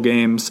couple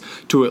games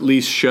to at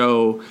least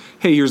show,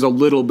 hey, here's a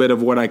little bit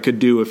of what I could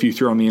do if you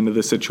throw me into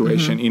this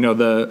situation.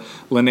 The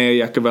Linnea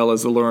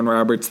Yacovellas, the Lauren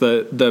Roberts,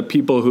 the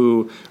people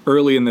who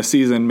early in the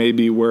season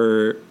maybe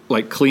were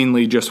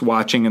cleanly just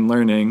watching and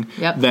learning,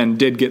 then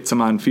did get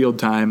some on-field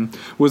time.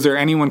 Was there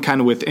anyone kind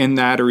of within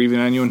that, or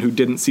even anyone who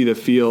didn't see the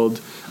field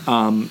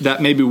that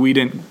maybe we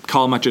didn't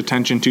call much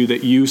attention to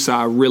that you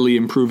saw really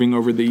improving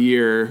over the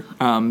year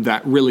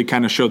that really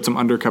kind of showed some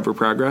undercover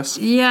progress?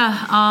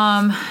 Yeah.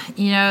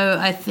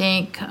 I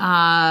think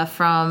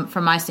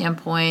from my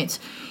standpoint,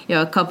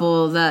 a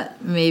couple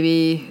that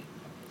maybe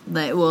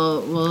that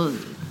will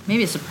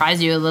maybe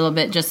surprise you a little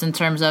bit, just in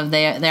terms of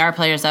they are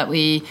players that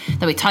we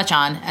touch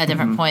on at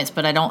different points,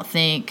 but I don't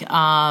think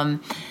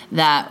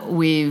that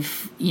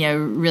we've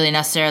really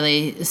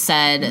necessarily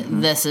said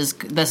this is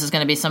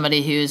going to be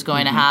somebody who's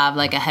going to have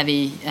like a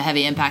heavy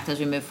impact as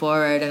we move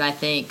forward. And I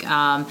think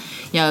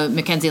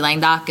Mackenzie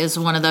Langdock is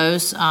one of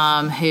those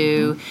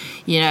who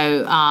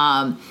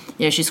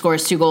she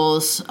scores 2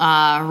 goals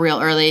real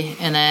early,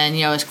 and then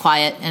is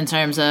quiet in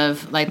terms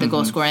of like the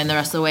goal scoring the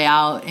rest of the way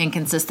out,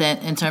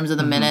 inconsistent in terms of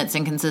the minutes,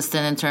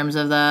 inconsistent in terms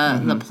of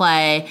the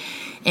play.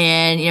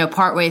 And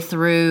partway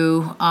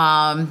through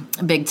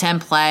Big Ten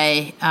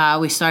play,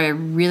 we started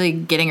really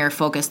getting her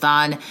focused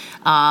on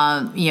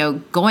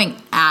going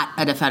at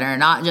a defender,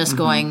 not just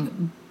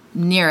going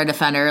near a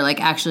defender,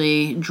 like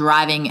actually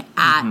driving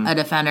at a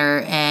defender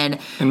and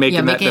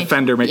making that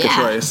defender make a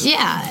choice.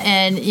 Yeah.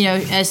 And,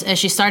 as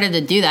she started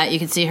to do that, you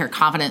could see her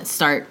confidence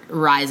start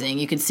rising.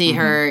 You could see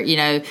her,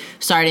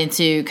 starting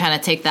to kind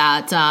of take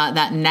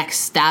that next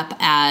step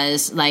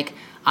as like,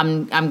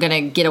 I'm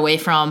gonna get away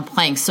from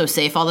playing so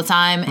safe all the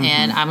time,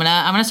 and I'm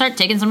gonna start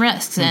taking some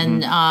risks.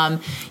 And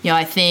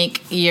I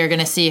think you're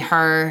gonna see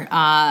her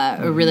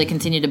really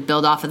continue to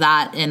build off of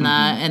that in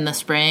the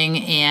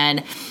spring,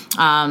 and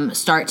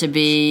start to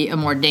be a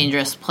more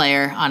dangerous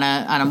player on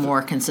a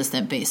more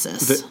consistent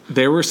basis.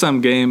 There were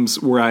some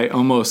games where I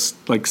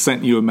almost like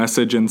sent you a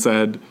message and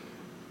said,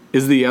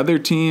 "Is the other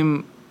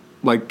team?"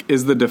 Like,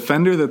 is the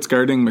defender that's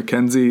guarding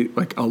Mackenzie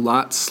like a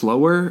lot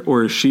slower,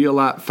 or is she a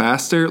lot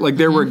faster? Like,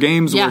 there were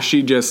games where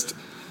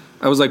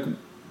I was like,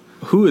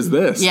 who is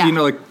this? Yeah.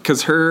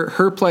 Because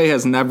her play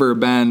has never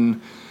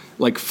been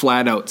like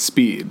flat out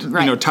speed.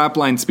 Right. Top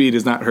line speed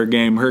is not her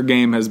game. Her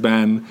game has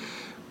been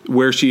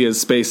where she is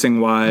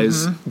spacing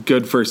wise,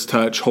 good first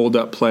touch, hold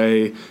up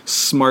play,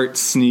 smart,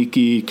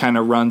 sneaky, kind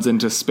of runs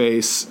into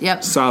space,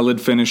 solid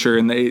finisher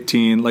in the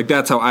 18. Like,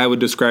 that's how I would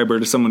describe her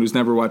to someone who's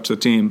never watched the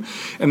team.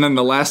 And then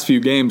the last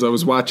few games I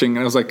was watching, and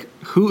I was like,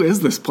 who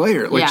is this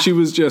player? Like, she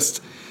was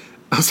just,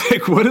 I was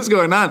like, what is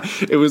going on?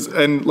 It was,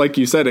 and like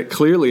you said, it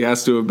clearly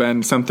has to have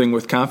been something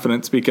with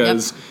confidence,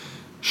 because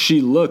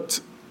she looked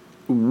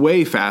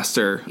way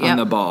faster on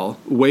the ball,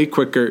 way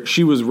quicker.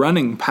 She was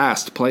running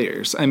past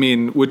players. I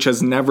mean, which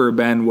has never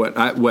been what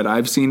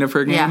I've seen of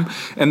her game. Yeah.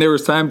 And there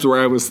was times where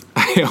I almost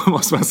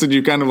messaged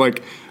you kind of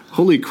like,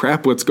 holy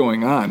crap, what's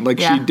going on? Like,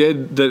 she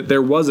did,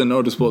 there was a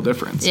noticeable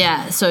difference.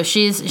 Yeah, so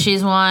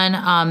she's one.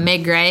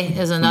 Meg Gray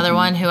is another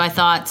one who I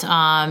thought,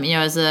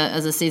 as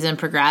the season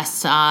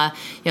progressed,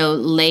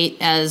 late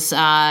as,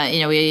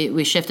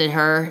 we shifted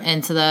her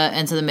into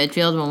the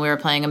midfield when we were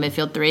playing a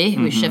midfield 3.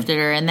 We shifted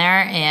her in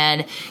there,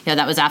 and,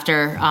 that was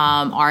after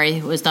Ari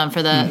was done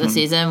for the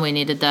season. We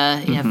needed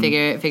to,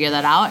 figure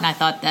that out, and I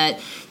thought that,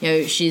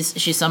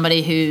 she's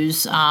somebody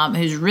who's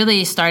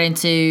really starting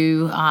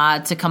to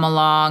come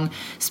along.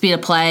 Speed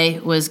of play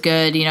was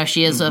good.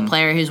 She is a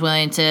player who's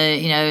willing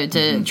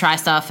to try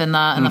stuff in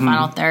the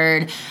final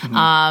third.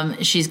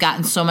 She's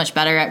gotten so much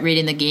better at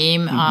reading the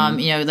game.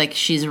 Like,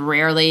 she's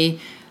rarely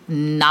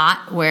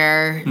not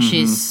where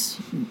she's,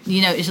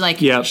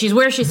 she's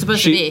where she's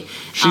supposed to be.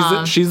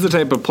 She's the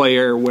type of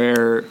player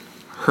where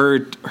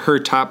her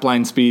top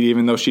line speed,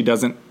 even though she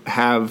doesn't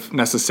have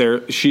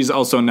necessarily, she's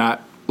also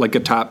not like a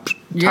top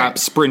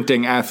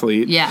sprinting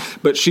athlete. Yeah.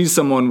 But she's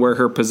someone where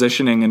her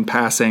positioning and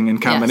passing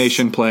and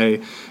combination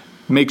play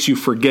makes you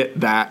forget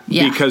that,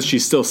 because she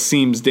still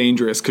seems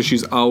dangerous because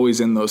she's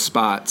always in those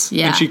spots.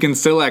 Yeah. And she can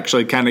still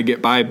actually kind of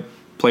get by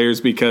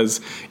players,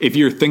 because if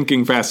you're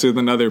thinking faster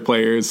than other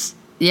players,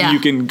 you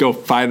can go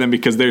find them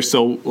because they're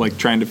still like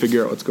trying to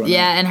figure out what's going on.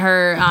 Yeah, and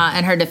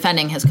her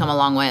defending has come a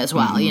long way as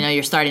well.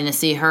 You're starting to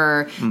see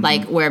her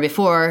like where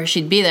before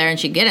she'd be there and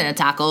she'd get in a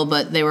tackle,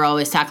 but they were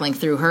always tackling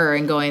through her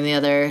and going the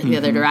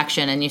other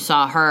direction. And you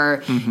saw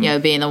her,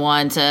 being the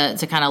one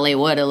to kind of lay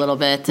wood a little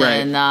bit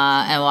and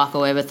walk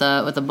away with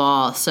the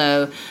ball.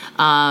 So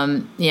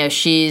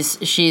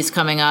she's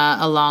coming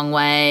a long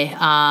way.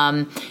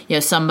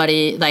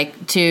 Somebody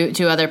like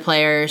two other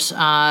players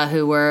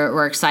who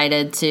were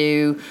excited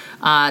to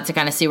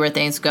kind of see where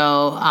things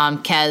go.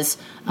 Kez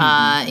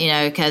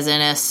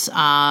Ennis,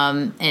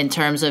 in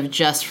terms of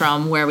just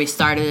from where we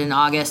started in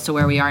August to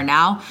where we are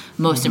now,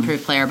 most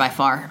improved player by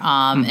far,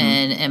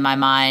 in my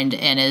mind,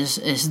 and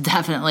is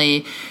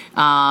definitely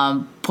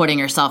putting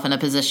herself in a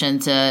position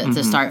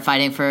to start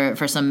fighting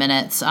for some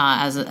minutes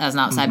as an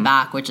outside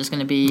back, which is going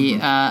to be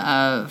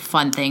a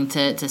fun thing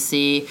to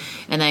see.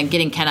 And then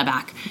getting Kenna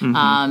back.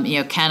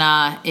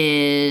 Kenna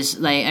is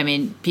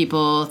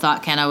people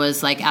thought Kenna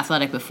was like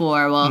athletic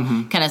before.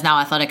 Well, Kenna's now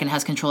athletic and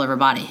has control of her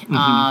body.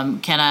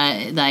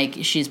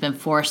 Kenna, she's been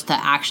forced to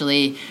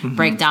actually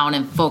break down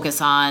and focus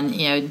on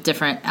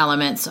different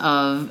elements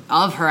of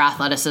her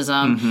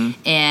athleticism,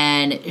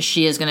 and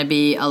she is going to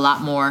be a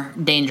lot more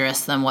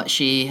dangerous than what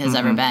she has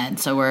ever been.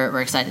 So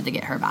we're excited to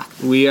get her back.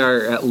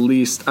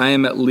 I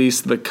am at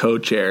least the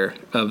co-chair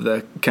of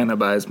the Kenna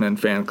Beisman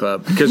fan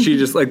club, because she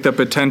just the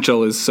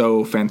potential is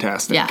so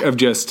fantastic of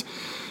just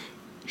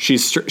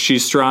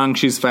she's strong,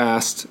 she's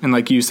fast, and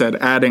like you said,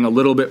 adding a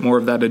little bit more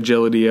of that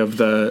agility of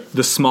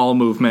the small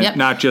movement,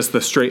 not just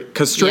the straight,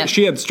 because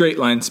she had straight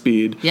line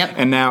speed,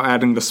 and now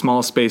adding the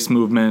small space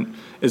movement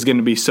is going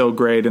to be so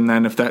great. And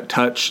then if that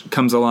touch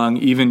comes along,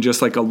 even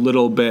just like a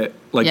little bit,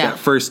 like that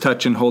first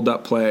touch and hold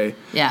up play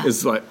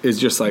is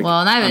just like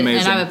amazing.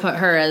 And I would put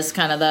her as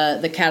kind of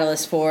the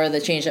catalyst for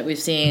the change that we've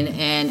seen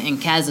in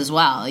Kez as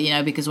well,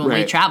 because when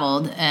we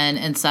traveled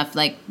and stuff,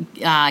 like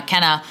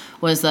Kenna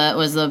was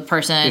the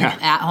person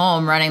at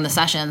home running the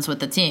sessions with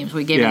the teams.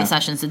 We gave her the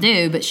sessions to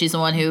do, but she's the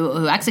one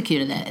who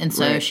executed it. And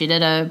so she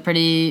did a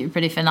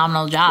pretty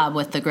phenomenal job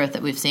with the growth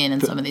that we've seen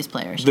in some of these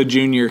players. The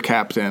junior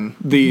captain,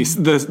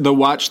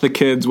 the watch the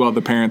kids while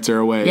the parents are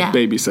away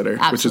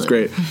babysitter, which is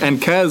great. And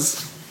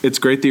Kez, it's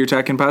great that you're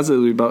talking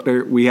positively about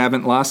her. We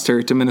haven't lost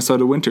her to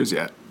Minnesota Winters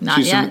yet. Not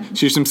yet.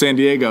 She's from San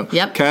Diego.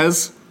 Yep.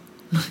 Kez,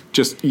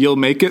 you'll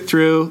make it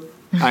through.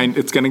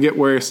 It's going to get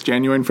worse.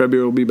 January and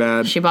February will be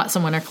bad. She bought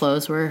some winter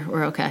clothes.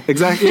 We're okay.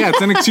 Exactly. Yeah,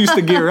 it's an excuse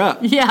to gear up.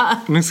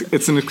 Yeah.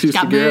 It's an excuse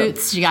to gear up. She got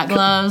boots. She got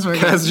gloves. We're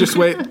Kez, just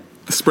wait.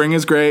 The spring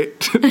is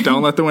great.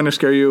 Don't let the winter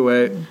scare you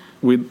away.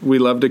 We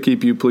love to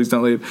keep you. Please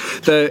don't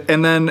leave.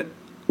 And then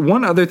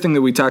one other thing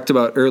that we talked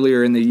about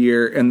earlier in the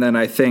year, and then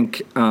I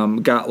think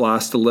got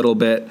lost a little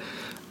bit,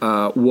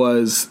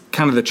 was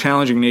kind of the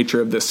challenging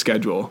nature of this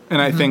schedule.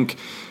 And I think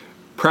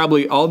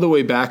probably all the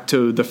way back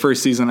to the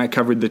first season I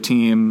covered the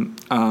team,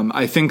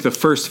 I think the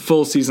first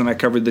full season I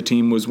covered the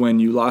team was when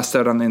you lost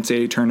out on the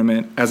NCAA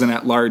tournament as an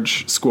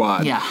at-large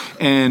squad. Yeah.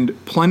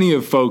 And plenty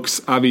of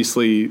folks,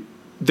 obviously,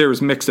 there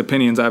was mixed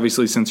opinions,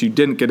 obviously, since you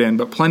didn't get in,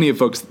 but plenty of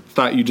folks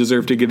thought you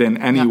deserved to get in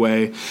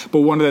anyway. Yep. But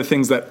one of the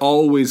things that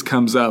always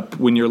comes up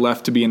when you're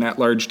left to be an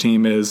at-large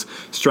team is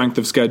strength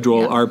of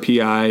schedule,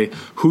 RPI.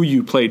 Who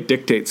you play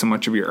dictates so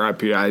much of your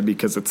RPI,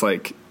 because it's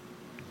like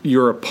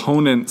your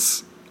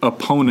opponents,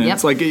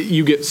 like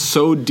you get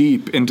so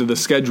deep into the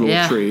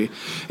schedule tree.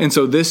 And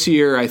so this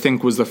year, I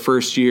think, was the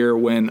first year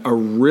when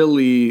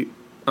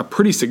a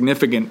pretty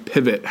significant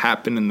pivot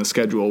happened in the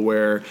schedule,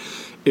 where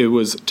it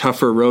was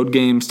tougher road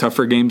games,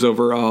 tougher games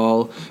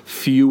overall,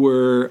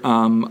 fewer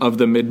of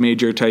the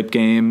mid-major type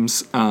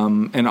games,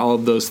 and all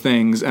of those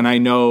things. And I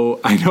know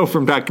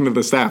from talking to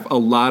the staff, a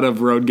lot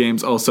of road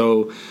games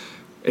also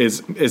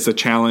is a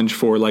challenge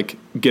for like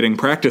getting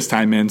practice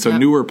time in. So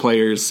newer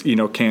players,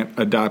 can't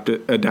adapt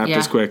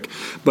as quick.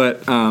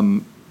 But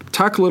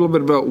talk a little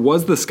bit about,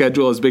 was the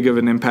schedule as big of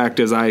an impact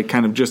as I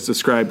kind of just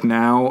described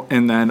now?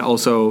 And then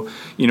also,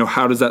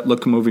 how does that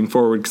look moving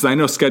forward? Because I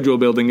know schedule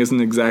building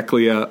isn't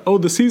exactly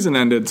the season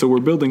ended, so we're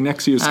building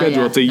next year's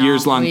schedule. It's a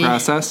years-long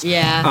process.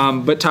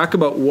 Yeah. But talk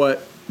about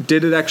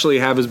did it actually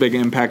have as big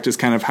an impact as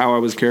kind of how I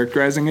was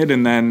characterizing it?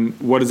 And then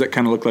what does it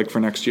kind of look like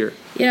for next year?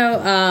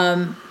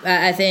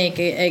 I think,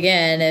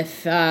 again,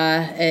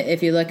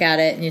 if you look at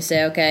it and you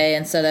say, okay,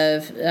 instead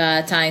of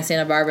tying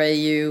Santa Barbara,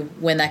 you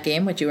win that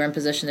game, which you were in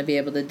position to be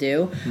able to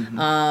do.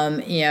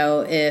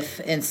 If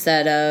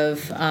instead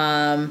of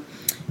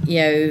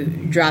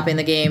dropping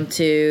the game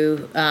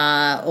to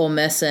Ole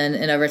Miss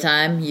in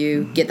overtime,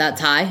 you get that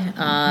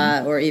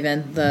tie, or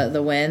even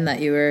the win that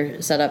you were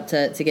set up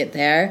to get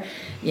there.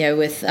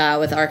 With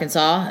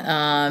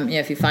Arkansas,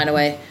 if you find a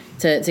way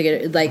to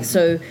get it,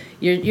 so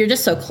you're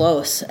just so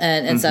close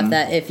and stuff,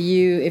 that if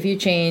you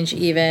change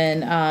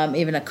even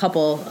a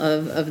couple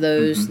of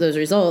those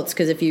results,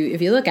 because if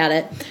you look at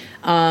it,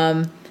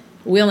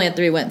 we only had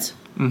 3 wins.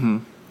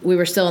 We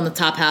were still in the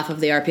top half of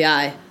the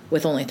RPI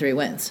with only 3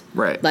 wins.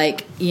 Right.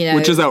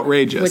 Which is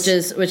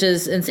outrageous. Which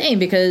is insane,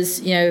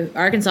 because,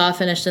 Arkansas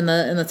finished in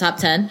the top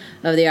 10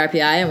 of the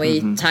RPI, and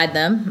we tied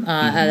them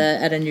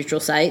at a neutral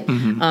site.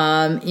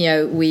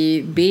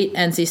 We beat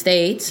NC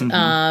State,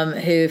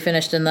 who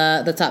finished in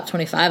the top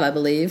 25, I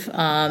believe.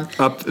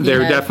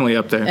 They're definitely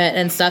up there.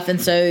 And stuff.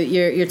 And so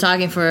you're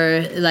talking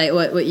for, like,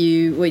 what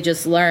we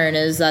just learned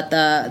is that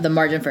the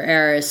margin for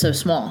error is so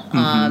small,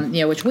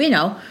 which we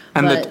know.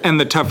 And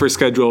the tougher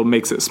schedule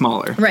makes it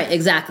smaller. Right,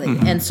 exactly.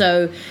 And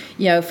so,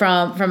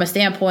 from a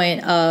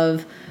standpoint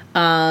of,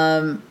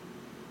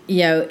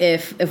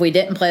 if we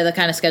didn't play the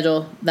kind of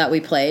schedule that we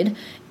played,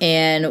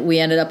 and we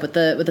ended up with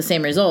the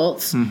same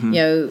results,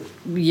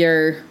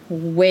 you're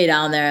way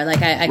down there.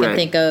 Like I can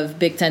think of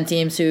Big Ten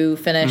teams who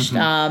finished,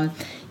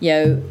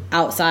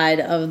 outside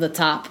of the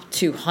top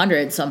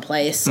 200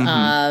 someplace,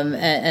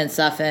 and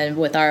stuff. And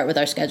with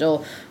our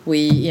schedule,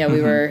 we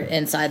were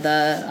inside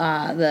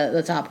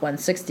the top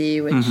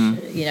 160, which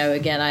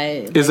again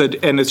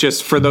and it's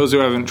just for those who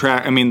haven't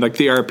tracked. I mean, like,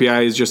 the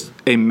RPI is just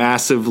a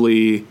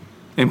massively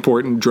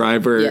important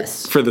driver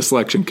for the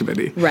selection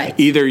committee. Right.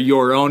 Either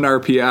your own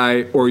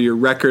RPI or your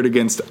record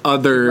against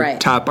other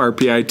top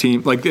RPI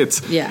team. Like,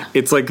 it's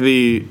like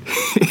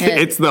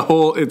it's the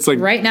whole, it's like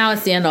right now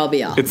it's the end all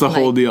be all. It's the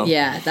whole deal.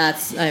 Yeah.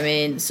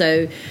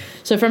 So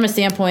from a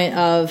standpoint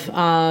of,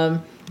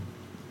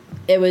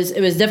 it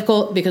was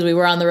difficult because we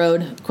were on the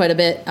road quite a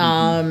bit,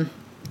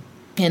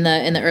 in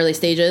the early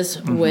stages,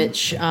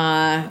 which,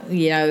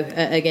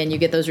 again, you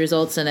get those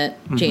results and it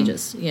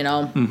changes,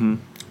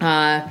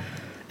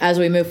 as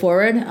we move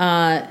forward,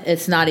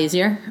 it's not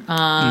easier. We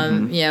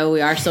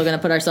are still going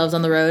to put ourselves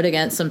on the road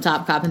against some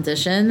top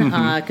competition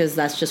because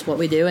that's just what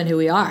we do and who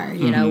we are.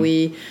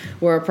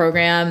 We're a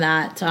program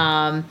that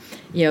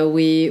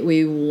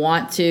we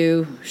want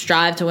to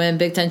strive to win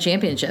Big Ten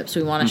championships.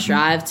 We want to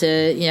strive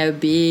to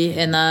be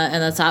in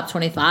the top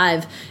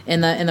 25 in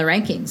the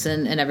rankings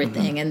and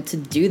everything. And to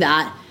do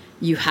that,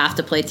 you have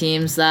to play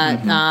teams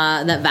that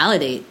that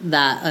validate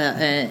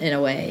that in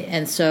a way.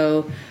 And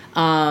so.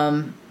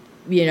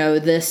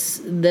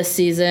 This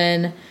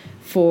season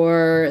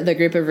for the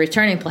group of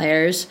returning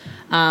players,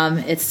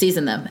 it's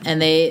seasoned them,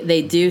 and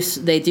they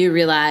do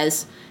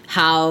realize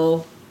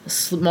how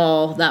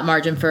small that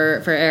margin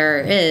for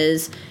error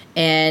is,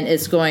 and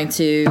it's going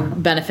to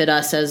benefit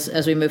us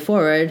as we move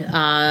forward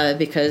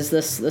because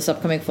this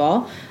upcoming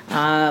fall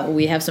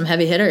we have some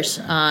heavy hitters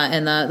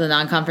in the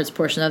non-conference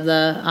portion of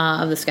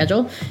the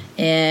schedule,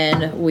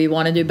 and we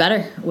want to do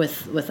better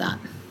with that.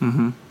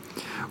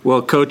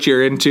 Well, Coach,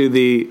 you're into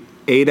the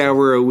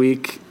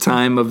 8-hour-a-week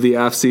time of the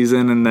off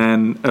season, and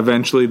then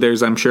eventually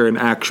there's, I'm sure, an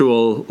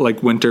actual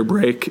winter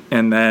break,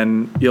 and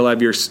then you'll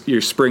have your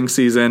spring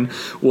season.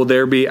 Will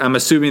there be? I'm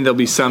assuming there'll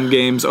be some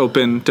games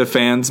open to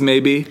fans,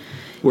 maybe,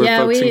 where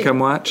folks can come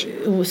watch.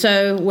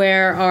 So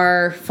where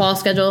our fall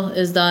schedule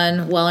is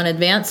done well in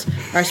advance,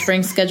 our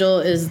spring schedule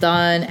is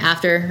done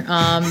after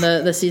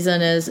the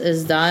season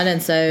is done,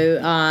 and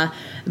so.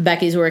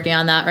 Becky's working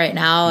on that right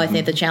now. I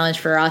think the challenge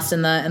for us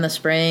in the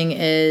spring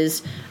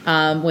is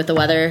with the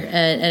weather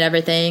and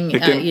everything.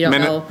 You don't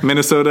know.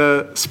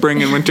 Minnesota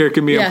spring and winter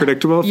can be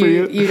unpredictable for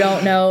you. You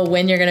don't know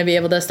when you're going to be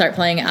able to start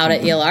playing out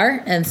at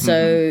ELR, and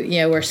so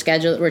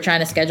we're trying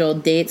to schedule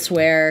dates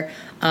where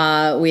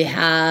we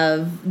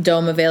have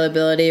dome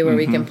availability where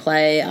we can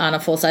play on a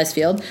full-size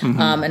field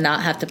and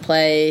not have to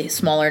play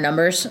smaller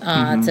numbers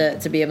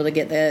to be able to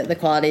get the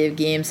quality of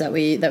games that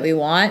we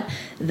want,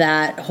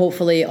 that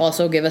hopefully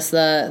also give us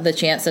the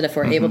chance that if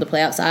we're able to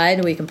play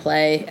outside, we can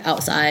play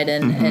outside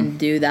and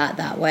do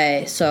that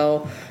way.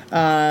 So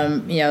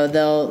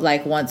they'll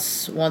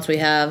once we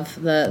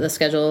have the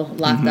schedule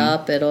locked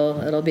up,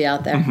 it'll be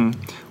out there.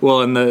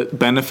 Well, and the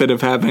benefit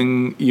of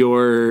having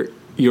your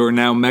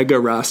now mega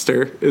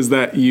roster is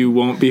that you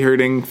won't be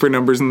hurting for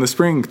numbers in the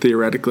spring,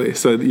 theoretically.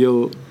 So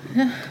you'll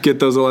get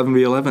those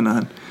 11v11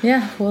 on.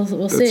 Yeah, we'll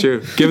see. That's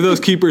true. Give those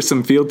keepers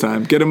some field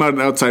time. Get them out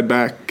an outside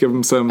back. Give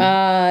them some.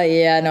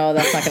 No,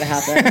 that's not going to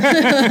happen.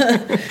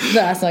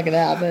 That's not going to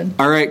happen.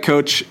 All right,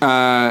 Coach.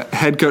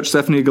 Head Coach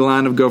Stephanie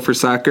Galan of Gopher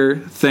Soccer,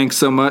 thanks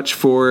so much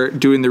for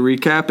doing the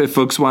recap. If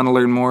folks want to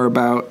learn more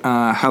about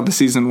how the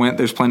season went,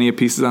 there's plenty of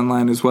pieces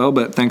online as well.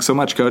 But thanks so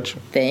much, Coach.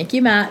 Thank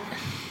you, Matt.